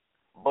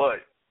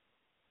 But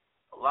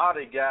a lot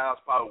of guys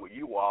probably what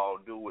you all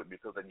do it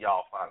because of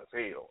y'all fine as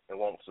hell and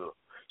want to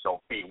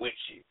be with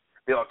you.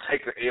 They'll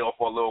take an L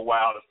for a little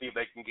while to see if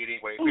they can get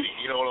anywhere.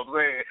 You know what I'm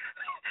saying?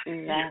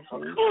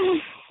 Exactly.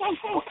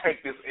 We'll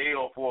take this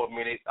L for a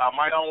minute. I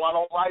don't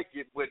like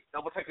it, but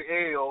I'm gonna take an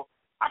L.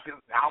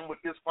 I'm with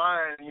this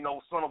fine, you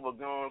know, son of a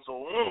gun. So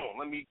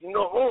let me, you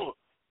know,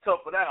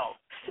 tough it out.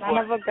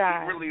 Son of a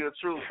gun. Really a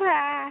truth.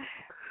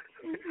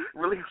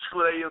 Really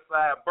true. They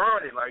inside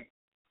burning like,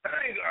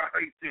 dang, I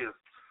hate this.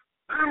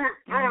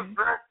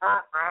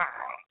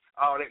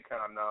 All that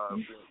kind of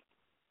nonsense.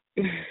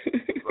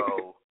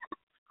 So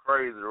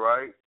crazy,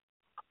 right?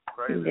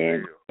 Crazy. Yeah,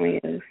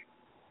 it is.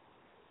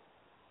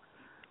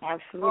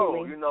 Absolutely.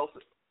 Oh, you know.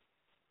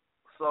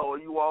 So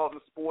you all in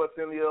the sports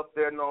in the up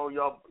there,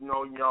 y'all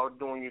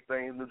doing your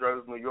things, New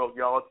Jersey, New York,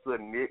 y'all to the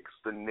Knicks,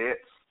 the Nets,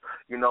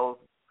 the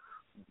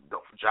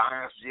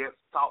Giants, Jets.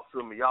 Talk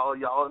to me, y'all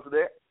into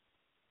that?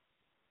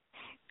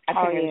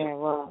 Oh yeah,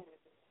 well,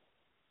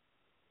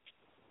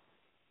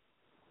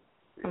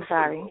 I'm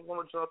sorry. You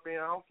want to jump in?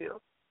 I don't care.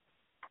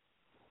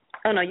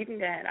 Oh no, you can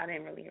go ahead. I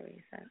didn't really hear what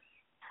you said.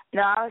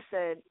 No, I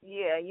said,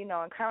 yeah,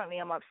 and currently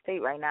I'm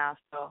upstate right now,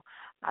 so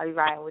I'll be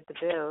riding with the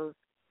Bills.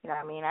 You know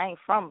what I mean? I ain't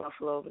from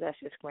Buffalo, but that's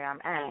just where I'm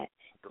at.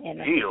 The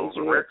Bills,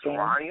 Rex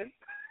Ryan.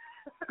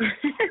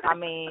 I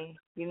mean,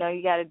 you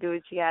got to do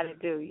what you got to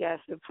do. You got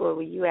to support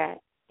where you at,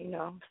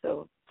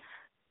 So,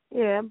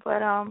 yeah, but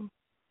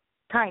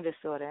kind of,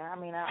 sort of. I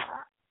mean,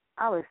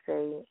 I would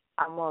say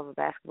I'm more of a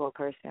basketball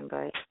person,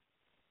 but,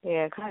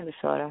 yeah, kind of,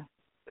 sort of.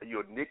 Are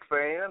you a Knicks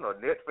fan or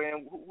Net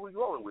fan? Who are you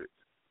rolling with?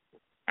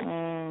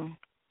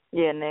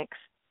 Yeah, Knicks.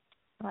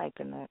 I like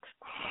the Knicks.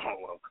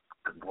 Oh,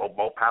 well,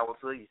 more power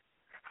to you.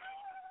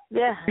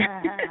 Yeah.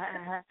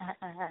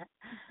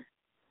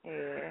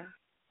 Yeah.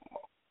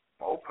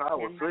 More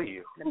power to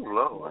you.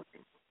 Lord.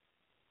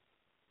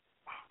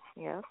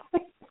 Yeah.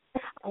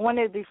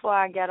 Before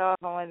I get off,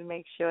 I wanted to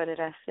make sure that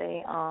I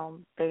say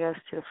big ups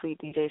to the Fleet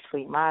DJs,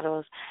 Fleet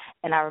Models.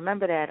 And I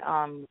remember that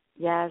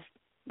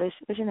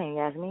what's your name,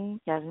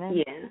 Yasmin? Yeah,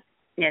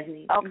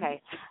 Yasmin.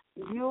 Okay.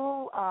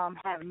 You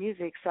have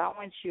music, so I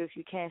want you, if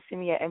you can,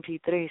 send me an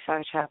MP3 so I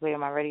can try to play on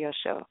my radio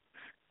show.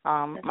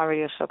 My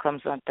radio show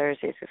comes on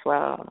Thursdays as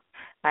well,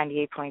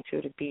 98.2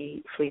 The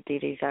Beat,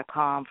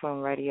 FleetDJs.com, Flume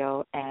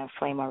Radio, and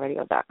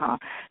FlameOnRadio.com.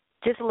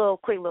 Just a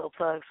quick little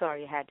plug.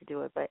 Sorry you had to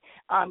do it, but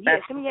send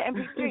me your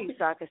MP3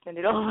 so I can send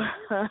it over.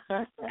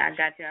 I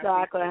got you.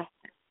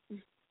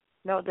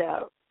 No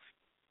doubt.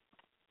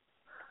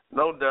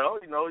 No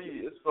doubt,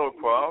 it's no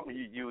problem.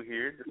 You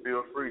here, just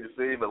feel free to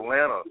save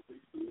Atlanta.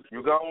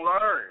 You gonna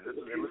learn.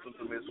 Listen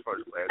to Miss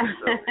First Class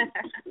Show.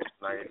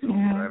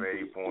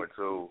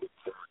 98.2,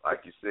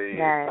 like you said.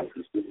 Nice.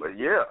 But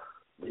yeah,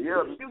 the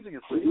music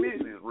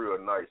is real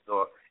nice.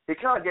 So it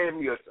kind of gave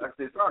me it's like a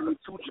 2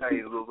 Chainz.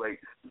 It was like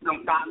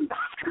some that's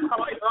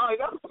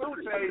 2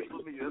 Chainz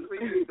for me. That's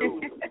what you do.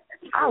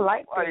 I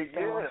like it.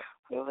 Yeah.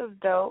 It was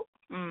dope.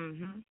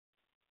 Mhm.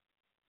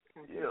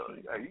 Yeah,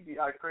 you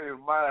got a creative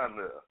mind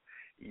there.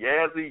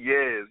 Yazzie,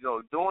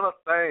 doing a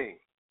thing.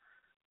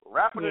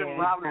 Rapping and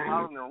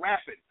modeling and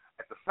rapping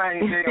at the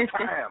same damn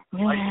time.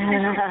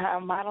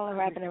 Modeling,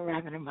 rapping, and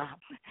modeling.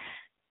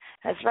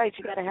 That's right.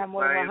 You got to have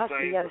more than one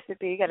hustle. You got to sit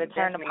there. You got to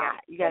turn the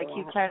pot. You got to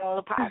keep turning all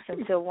the pots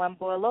until one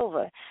boil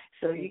over.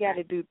 So you got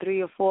to do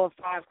 3 or 4 or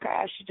 5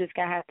 crafts. You just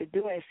got to have to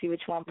do it and see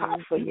which one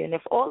pops for you. And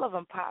if all of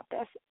them pop,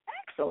 that's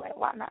excellent.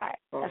 Why not?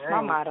 That's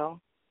my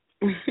motto.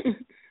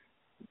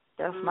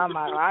 That's my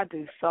motto. I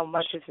do so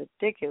much. It's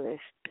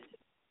ridiculous.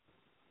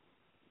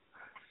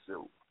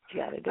 So, you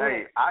got to do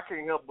it. I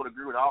can't help but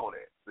agree with all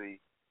that. See,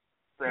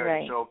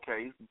 Saturday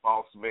Showcase,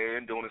 Boss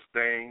Man doing his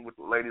thing with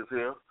the ladies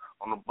here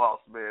on the Boss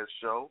Man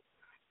Show.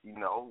 We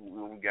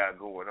got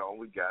going on.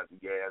 We got the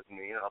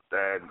Yasmin up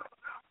there in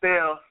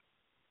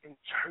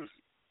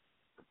Jersey,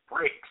 the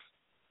Bricks,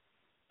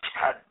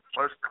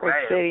 first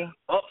class,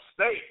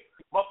 upstate,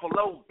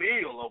 Buffalo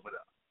Bill over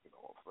there. You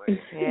know what I'm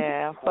saying?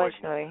 Yeah,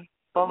 unfortunately.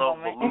 Buffalo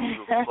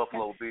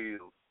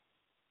Bills.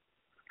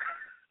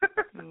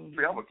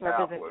 See, I'm a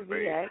Cowboy,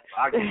 man.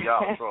 I give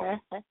y'all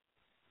some.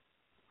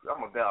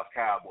 I'm a Dallas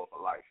Cowboy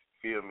for life.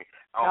 Feel me?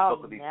 I don't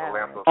fuck with these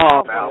Orlando.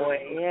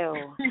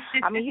 Ew.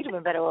 I mean, you'd have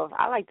been better off.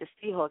 I like the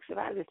Seahawks. If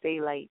I had to say,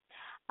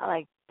 I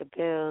like the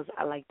Bills.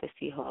 I like the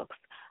Seahawks.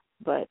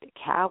 But the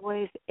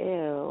Cowboys,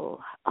 ew.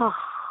 Oh.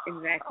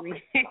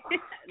 Exactly.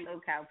 No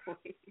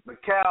Cowboys. The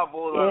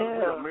Cowboys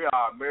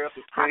are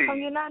America's How come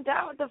you're not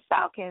down with the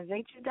Falcons?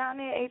 Ain't you down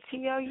there at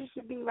ATO? You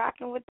should be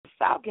rocking with the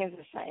Falcons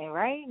or something,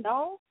 right?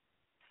 No?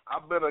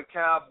 I've been a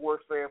Cowboy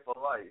fan for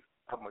life.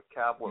 I'm a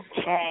Cowboy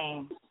for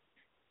life.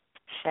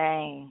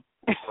 Shame.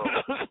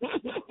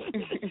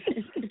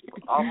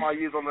 All my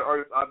years on the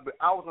earth,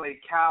 I was in a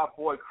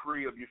Cowboy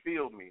crib, you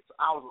feel me? So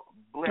I was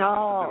blessed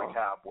to be a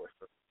Cowboy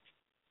fan.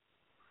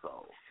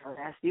 So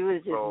you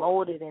was just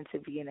molded into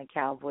being a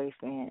Cowboy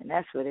fan.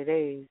 That's what it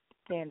is.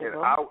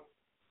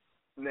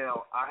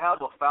 Now, I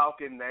have a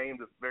Falcon name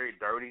that's very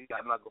dirty.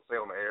 I'm not going to say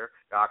it on the air.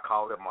 I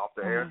call them off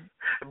the air.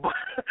 But,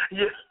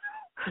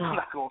 I'm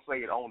not going to say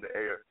it on the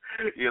air,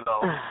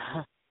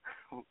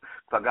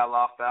 So I got a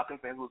lot of Falcon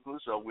fans who listen to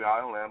the show. We are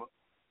in Atlanta.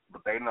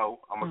 But they know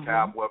I'm a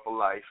Cowboy for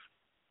life.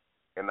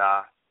 And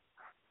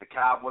the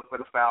Cowboys for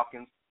the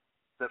Falcons,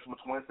 September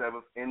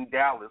 27th in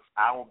Dallas.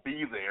 I will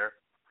be there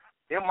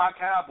in my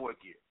Cowboy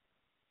gear.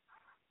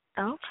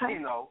 Okay.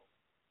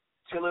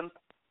 Chilling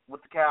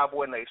with the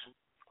Cowboy Nation.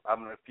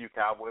 I'm in a few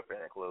Cowboy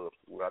fan clubs.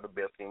 We are the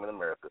best team in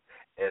America,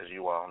 as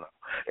you all know.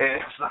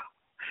 And so,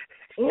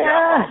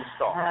 I'm a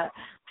star.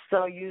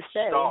 So you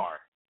say. Star.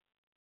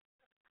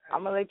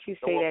 I'm going to let you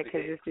say that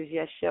because this is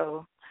your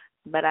show,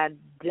 but I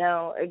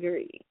don't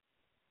agree.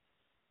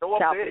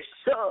 Cowboys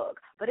suck.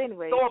 But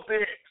anyway. Throw up the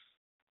X.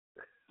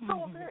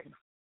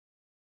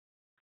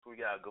 We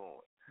got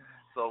going.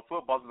 So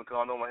football's gonna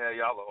come. I'm gonna have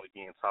y'all on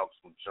again, talk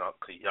some junk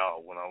to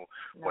y'all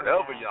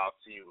whatever y'all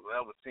see,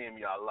 whatever team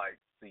y'all like,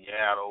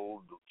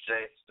 Seattle, the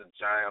Jets, the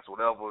Giants,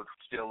 whatever,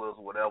 Steelers,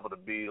 whatever, the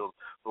Bills,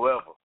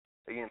 whoever.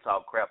 They can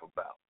talk crap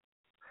about.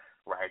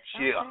 Right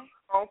here.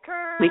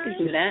 Okay. We can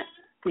do that.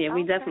 Yeah,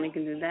 we definitely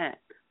can do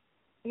that.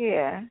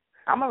 Yeah,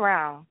 I'm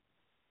around.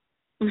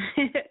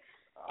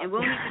 And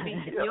we'll need to be.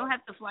 You don't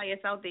have to fly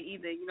us out there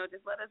either.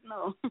 Just let us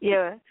know.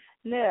 Yeah.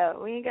 No,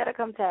 we ain't gotta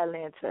come to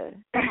Atlanta.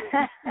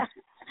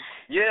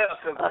 Yeah,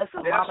 because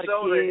that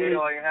show that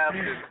hell ain't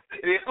happening.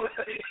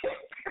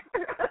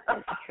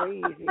 That's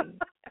crazy.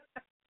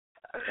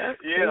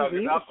 That's yeah,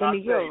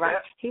 crazy.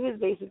 He was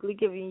basically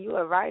giving you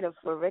a write-up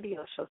for a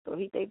radio show, so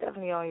they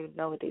definitely don't even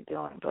know what they're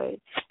doing, but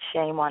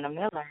shame on the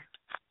Miller.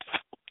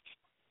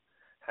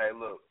 Hey,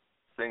 look,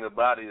 thing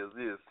about it is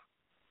this.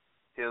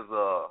 His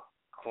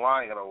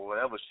client or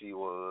whatever she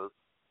was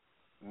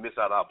missed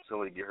out on the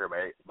opportunity to get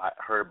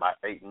heard by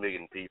 8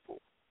 million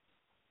people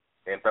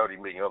and 30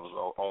 million others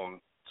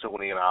on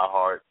TuneIn,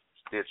 iHeart,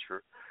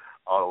 Stitcher,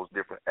 all those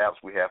different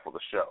apps we have for the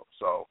show.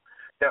 So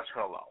that's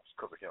her loss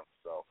because of him.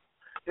 So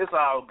it's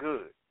all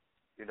good.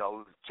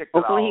 Check that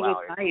Hopefully all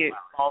out. Hopefully he gets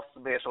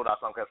fired.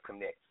 AwesomeManShow.com has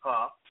connect.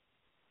 Huh?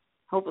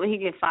 Hopefully he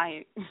gets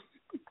fired.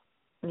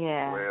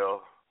 Yeah.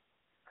 Well,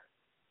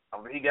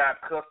 he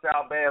got cussed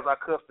out bad as I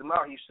cussed him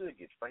out. He should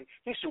get fired.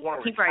 He should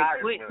want to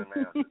retire.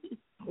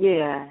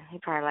 Yeah, he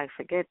probably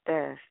forget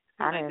this.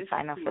 I didn't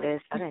sign up for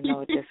this. I didn't know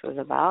what this was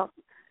about.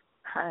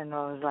 I didn't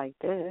know it was like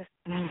this.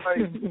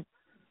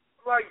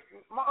 Like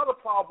my other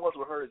problem was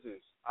with her is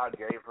this. I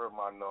gave her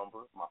my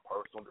number, my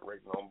personal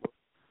direct number,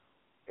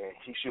 and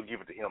she'll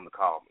give it to him to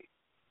call me.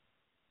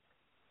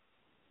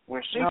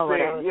 When she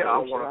said, "Yeah, I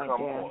want to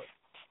come on,"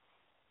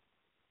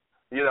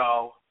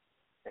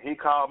 and he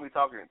called me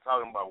talking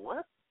about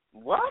what?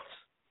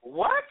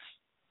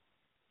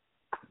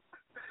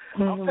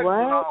 I'm taking it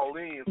all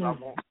in. So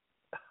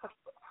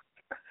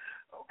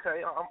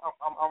okay,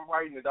 I'm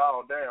writing it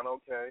all down.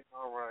 Okay,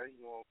 all right.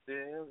 You want this?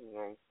 You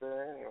want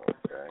that?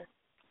 Okay.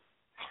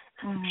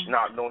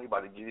 Not knowing he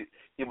about to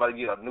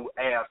get a new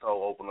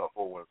asshole open up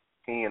for him.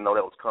 He didn't know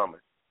that was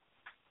coming.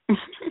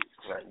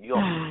 Like, you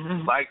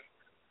don't like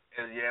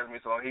as you ask me,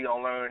 so he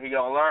gonna learn. He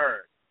gonna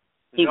learn.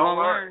 He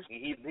gonna learn.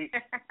 He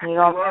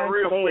gonna learn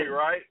real quick,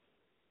 right?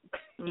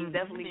 He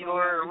definitely gonna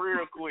learn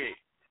real quick.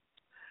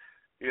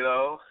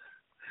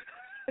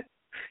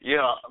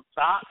 Yeah,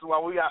 that's why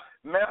we got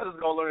managers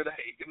gonna learn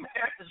today.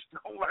 Managers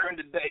gonna learn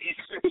today.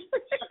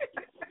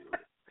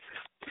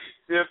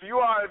 If you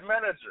are a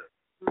manager,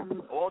 I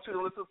want you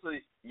to listen to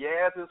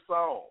Yaz's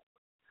song.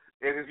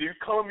 And if you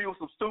come to me with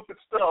some stupid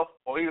stuff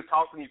or even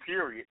talk to me,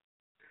 period,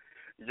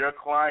 your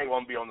client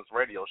won't be on this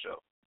radio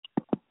show.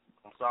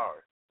 I'm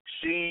sorry.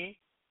 She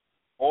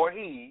or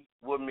he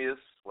will miss,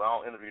 well, I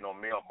don't interview no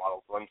male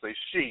model, so let me say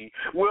she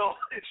will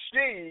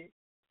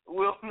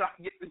not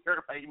get to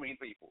hear 8 million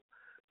people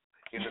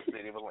in the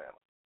city of Atlanta.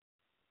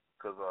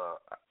 Because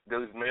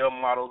those male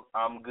models,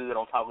 I'm good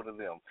on talking to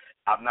them.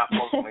 I'm not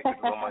posting my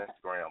pictures on my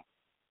Instagram.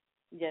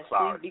 Yes,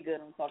 sorry. Please be good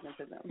on talking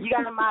to them. You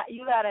gotta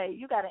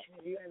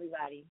interview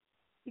everybody.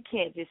 You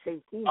can't just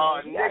say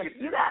female.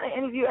 You gotta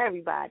interview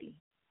everybody.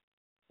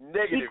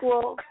 Negative.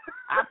 Equal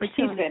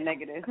opportunity.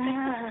 Negative.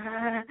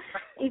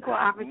 Equal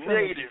opportunity.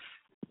 Negative.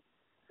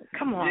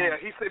 Come on. Yeah,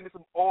 he sent me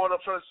some oiled up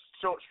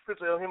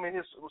picture of him and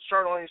his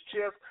shirt on his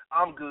chest.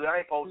 I'm good. I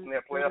ain't posting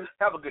that, player.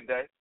 Have a good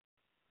day.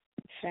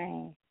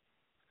 Shame.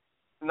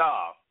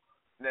 Nah.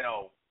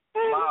 Now,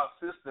 my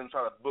assistant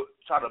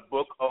tried to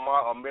book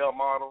a male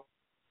model.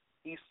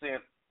 He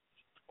sent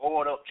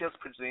oiled up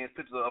chest pictures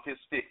of his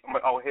stick. I'm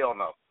like, oh, hell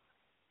no.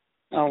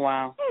 Oh,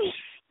 wow.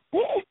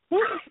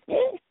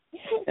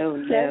 Oh,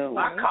 no.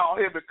 I called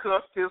him and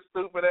cussed his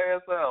stupid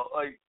ass out.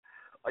 Like,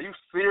 are you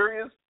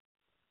serious?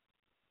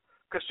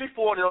 Because she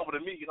forwarded it over to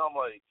me, and I'm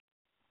like,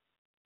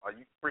 are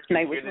you freaking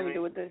kidding me? What can we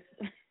do with this?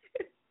 And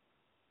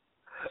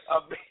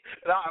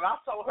I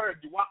told her,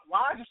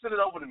 why did you send it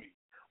over to me?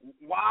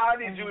 Why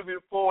did you even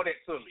forward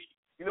it to me?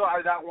 I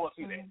did not want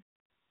to see that.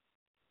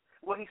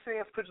 Well, he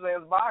sends pictures in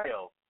his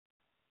bio.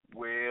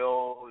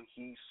 Well,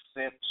 he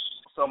sent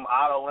something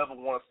I don't ever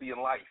want to see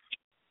in life.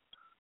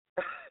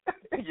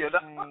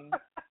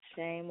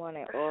 Shame on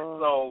it all.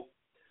 So,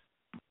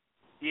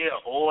 yeah,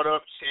 oiled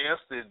up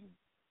chest and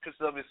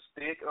pictures of his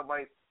stick. I'm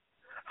like,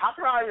 how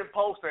can I even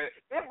post that?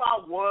 If I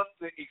was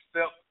to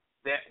accept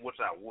that, which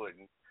I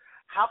wouldn't,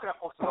 how can I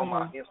post it on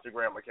my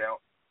Instagram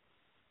account?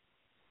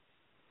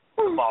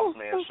 The Boss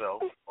Man Show.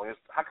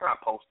 How can I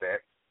post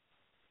that?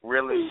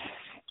 Really?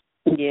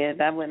 Yeah,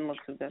 that wouldn't look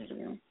too good for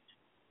you.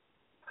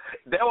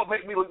 That would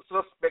make me look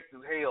suspect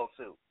as hell,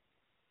 too.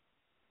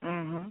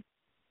 Mhm.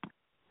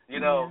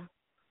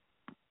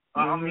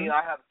 I mean,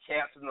 I have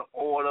cats in the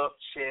oiled up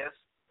chest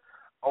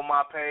on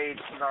my page.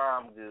 Nah,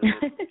 I'm good.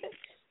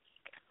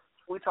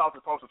 We talked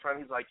to Postal Trainer.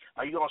 He's like,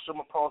 are you going to show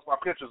me post my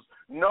pictures?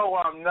 No,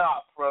 I'm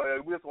not,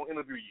 bro. We're just going to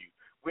interview you.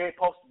 We ain't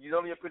posting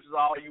none of your pictures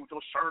all you with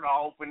your shirt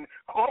off and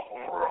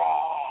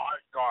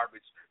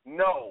garbage.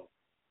 No,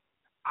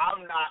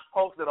 I'm not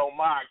posted on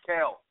my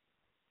account.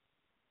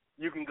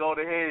 you can go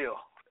to hell.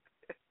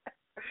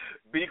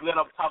 Be glad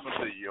I'm talking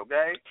to you,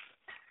 okay?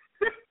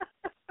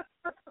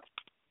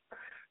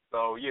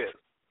 So, yes,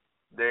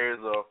 there's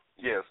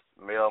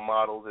male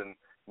models and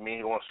me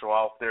who want to show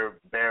off their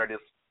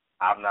bareness.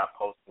 I'm not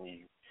posting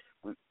you.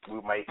 We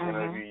might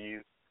interview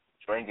you.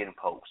 You ain't getting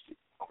posted,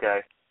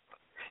 okay?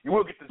 You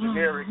will get the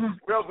generic.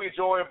 We'll be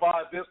joined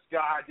by this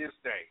guy this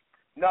day.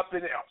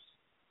 Nothing else.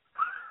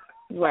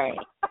 Right.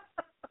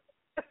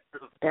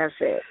 That's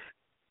it.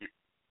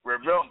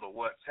 Remember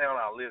what town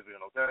I live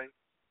in, okay?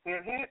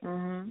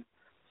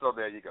 So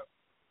there you go.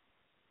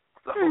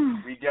 So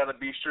we got to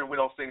be sure we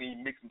don't send any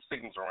mixing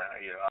signals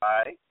around here, all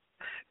right?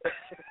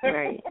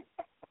 Right.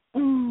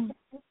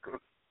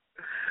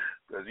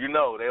 Because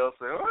they'll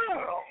say,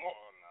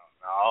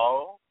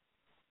 no,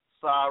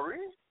 sorry,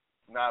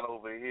 not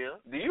over here.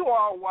 Do you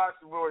all watch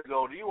the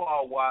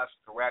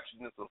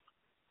Ratchetness of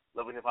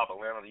Love and Hip Hop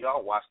Atlanta? Do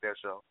y'all watch that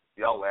show?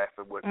 Do y'all laugh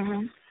at what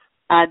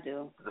I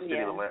do. The City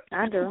of Atlanta?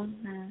 I do.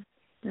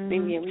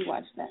 Yeah, we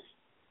watch that.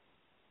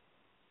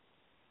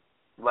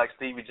 You like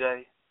Stevie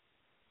J?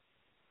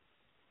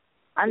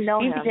 I know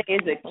Stevie him. J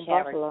is a from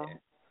character. Buffalo.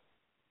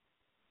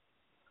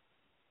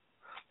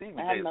 Stevie I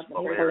J have is nothing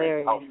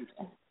hilarious.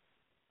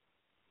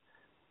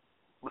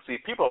 Well, see,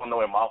 people don't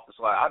know him off the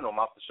show. I know him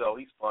off the show.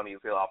 He's funny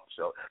as hell off the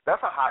show.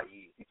 That's how high he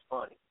is. He's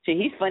funny. See,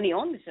 he's funny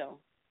on the show.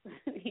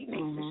 He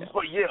makes the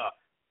show.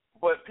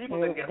 But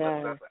people think He that's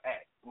an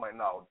act. I'm like,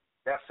 no,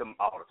 that's him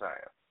all the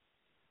time.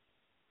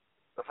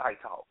 That's how he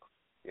talks,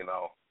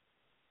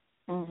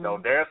 So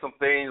there are some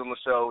things on the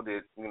show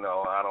that,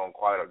 I don't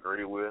quite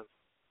agree with.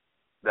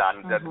 Not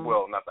that I don't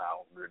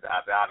agree with, that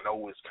I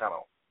know is kind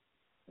of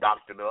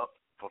doctored up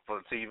for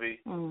the TV.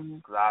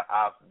 Because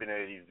I've been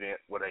at an event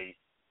where they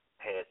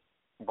had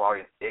brought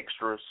in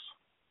extras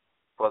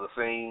for the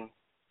scene.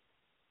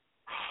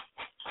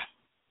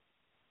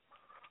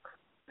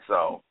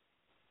 So,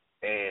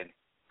 and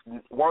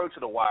word to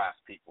the wise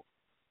people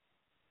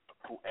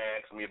who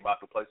ask me about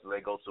the places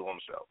they go to on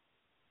the show.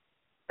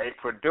 A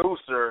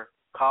producer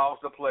calls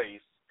the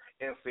place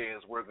and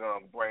says, we're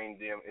going to bring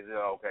them. Is it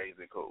okay? Is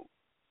it cool?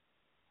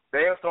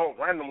 They just don't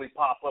randomly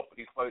pop up at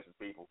these places,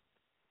 people.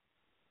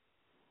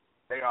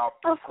 They are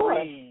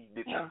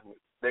predetermined.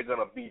 They're going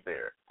to be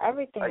there.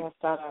 Everything is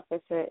set up.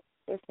 It's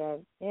a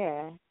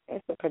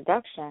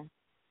production.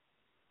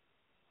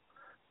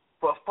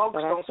 But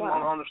folks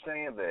don't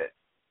understand that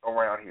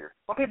around here.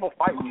 Some people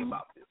fight me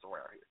about this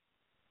around here.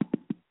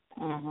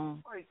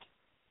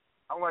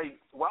 I'm like,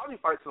 why don't you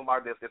fight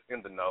somebody that's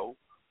in the know,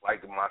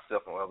 like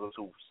myself and others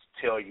who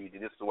tell you that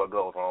this is what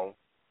goes on?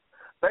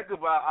 Think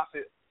about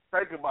it.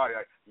 Like,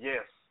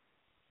 yes,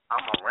 I'm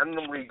going to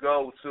randomly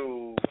go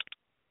to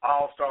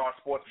All-Star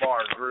Sports Bar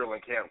and Grill in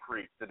Camp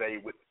Creek today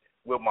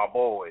with my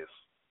boys.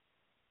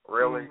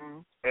 Really?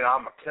 And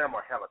have a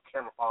camera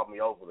follow me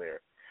over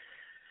there.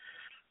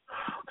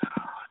 Oh,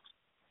 God.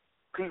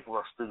 People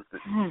are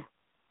stupid.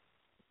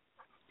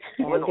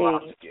 We're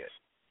allowed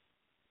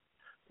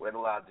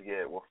to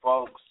get. Well,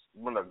 folks,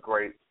 it's been a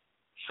great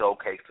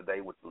showcase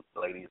today with the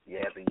ladies,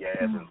 Yaz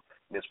and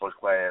Miss First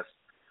Class.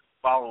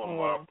 Follow them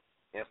up.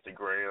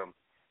 Instagram,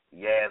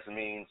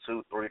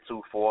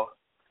 Yasmin2324,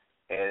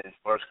 and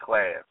First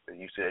Class. And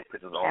you see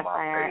pictures on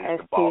my page,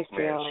 The Boss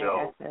Man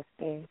Show.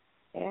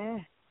 Yeah.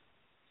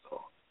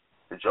 So,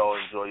 did y'all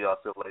enjoy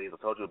yourself, ladies? I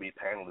told you it'd be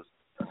panelists.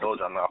 I told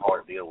you I'm not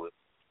hard to deal with.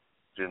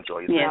 Did you enjoy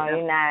yourself? No,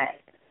 you're not.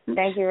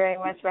 Thank you very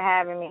much for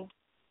having me.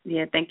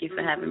 Yeah, thank you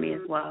for having me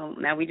as well.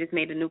 Now we just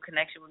made a new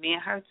connection with me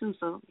and her too,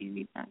 so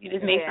you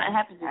just made something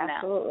happen now.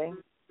 Absolutely.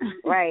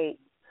 Right.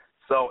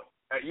 So,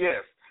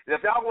 yes.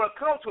 If y'all want to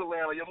come to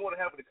Atlanta, you're more than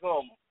happy to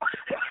come.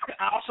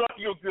 I'll show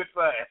you a good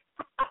time.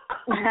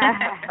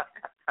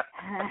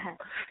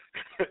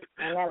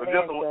 But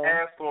just don't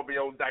ask for me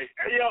on date.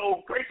 Hey,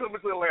 yo, great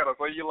coming to Atlanta.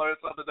 So you learn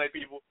something today,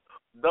 people.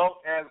 Don't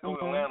ask to go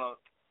to Atlanta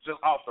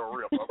just off the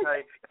rip,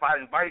 okay? If I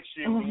invite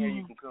you,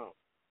 you can come.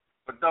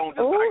 But don't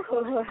just like, go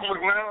to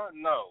Atlanta?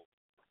 No.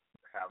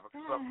 Have a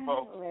some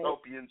folks. Right.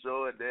 Hope you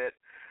enjoyed that.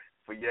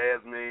 For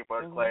Yasmin,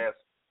 First Class,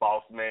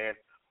 Boss Man,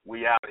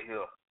 we out of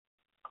here.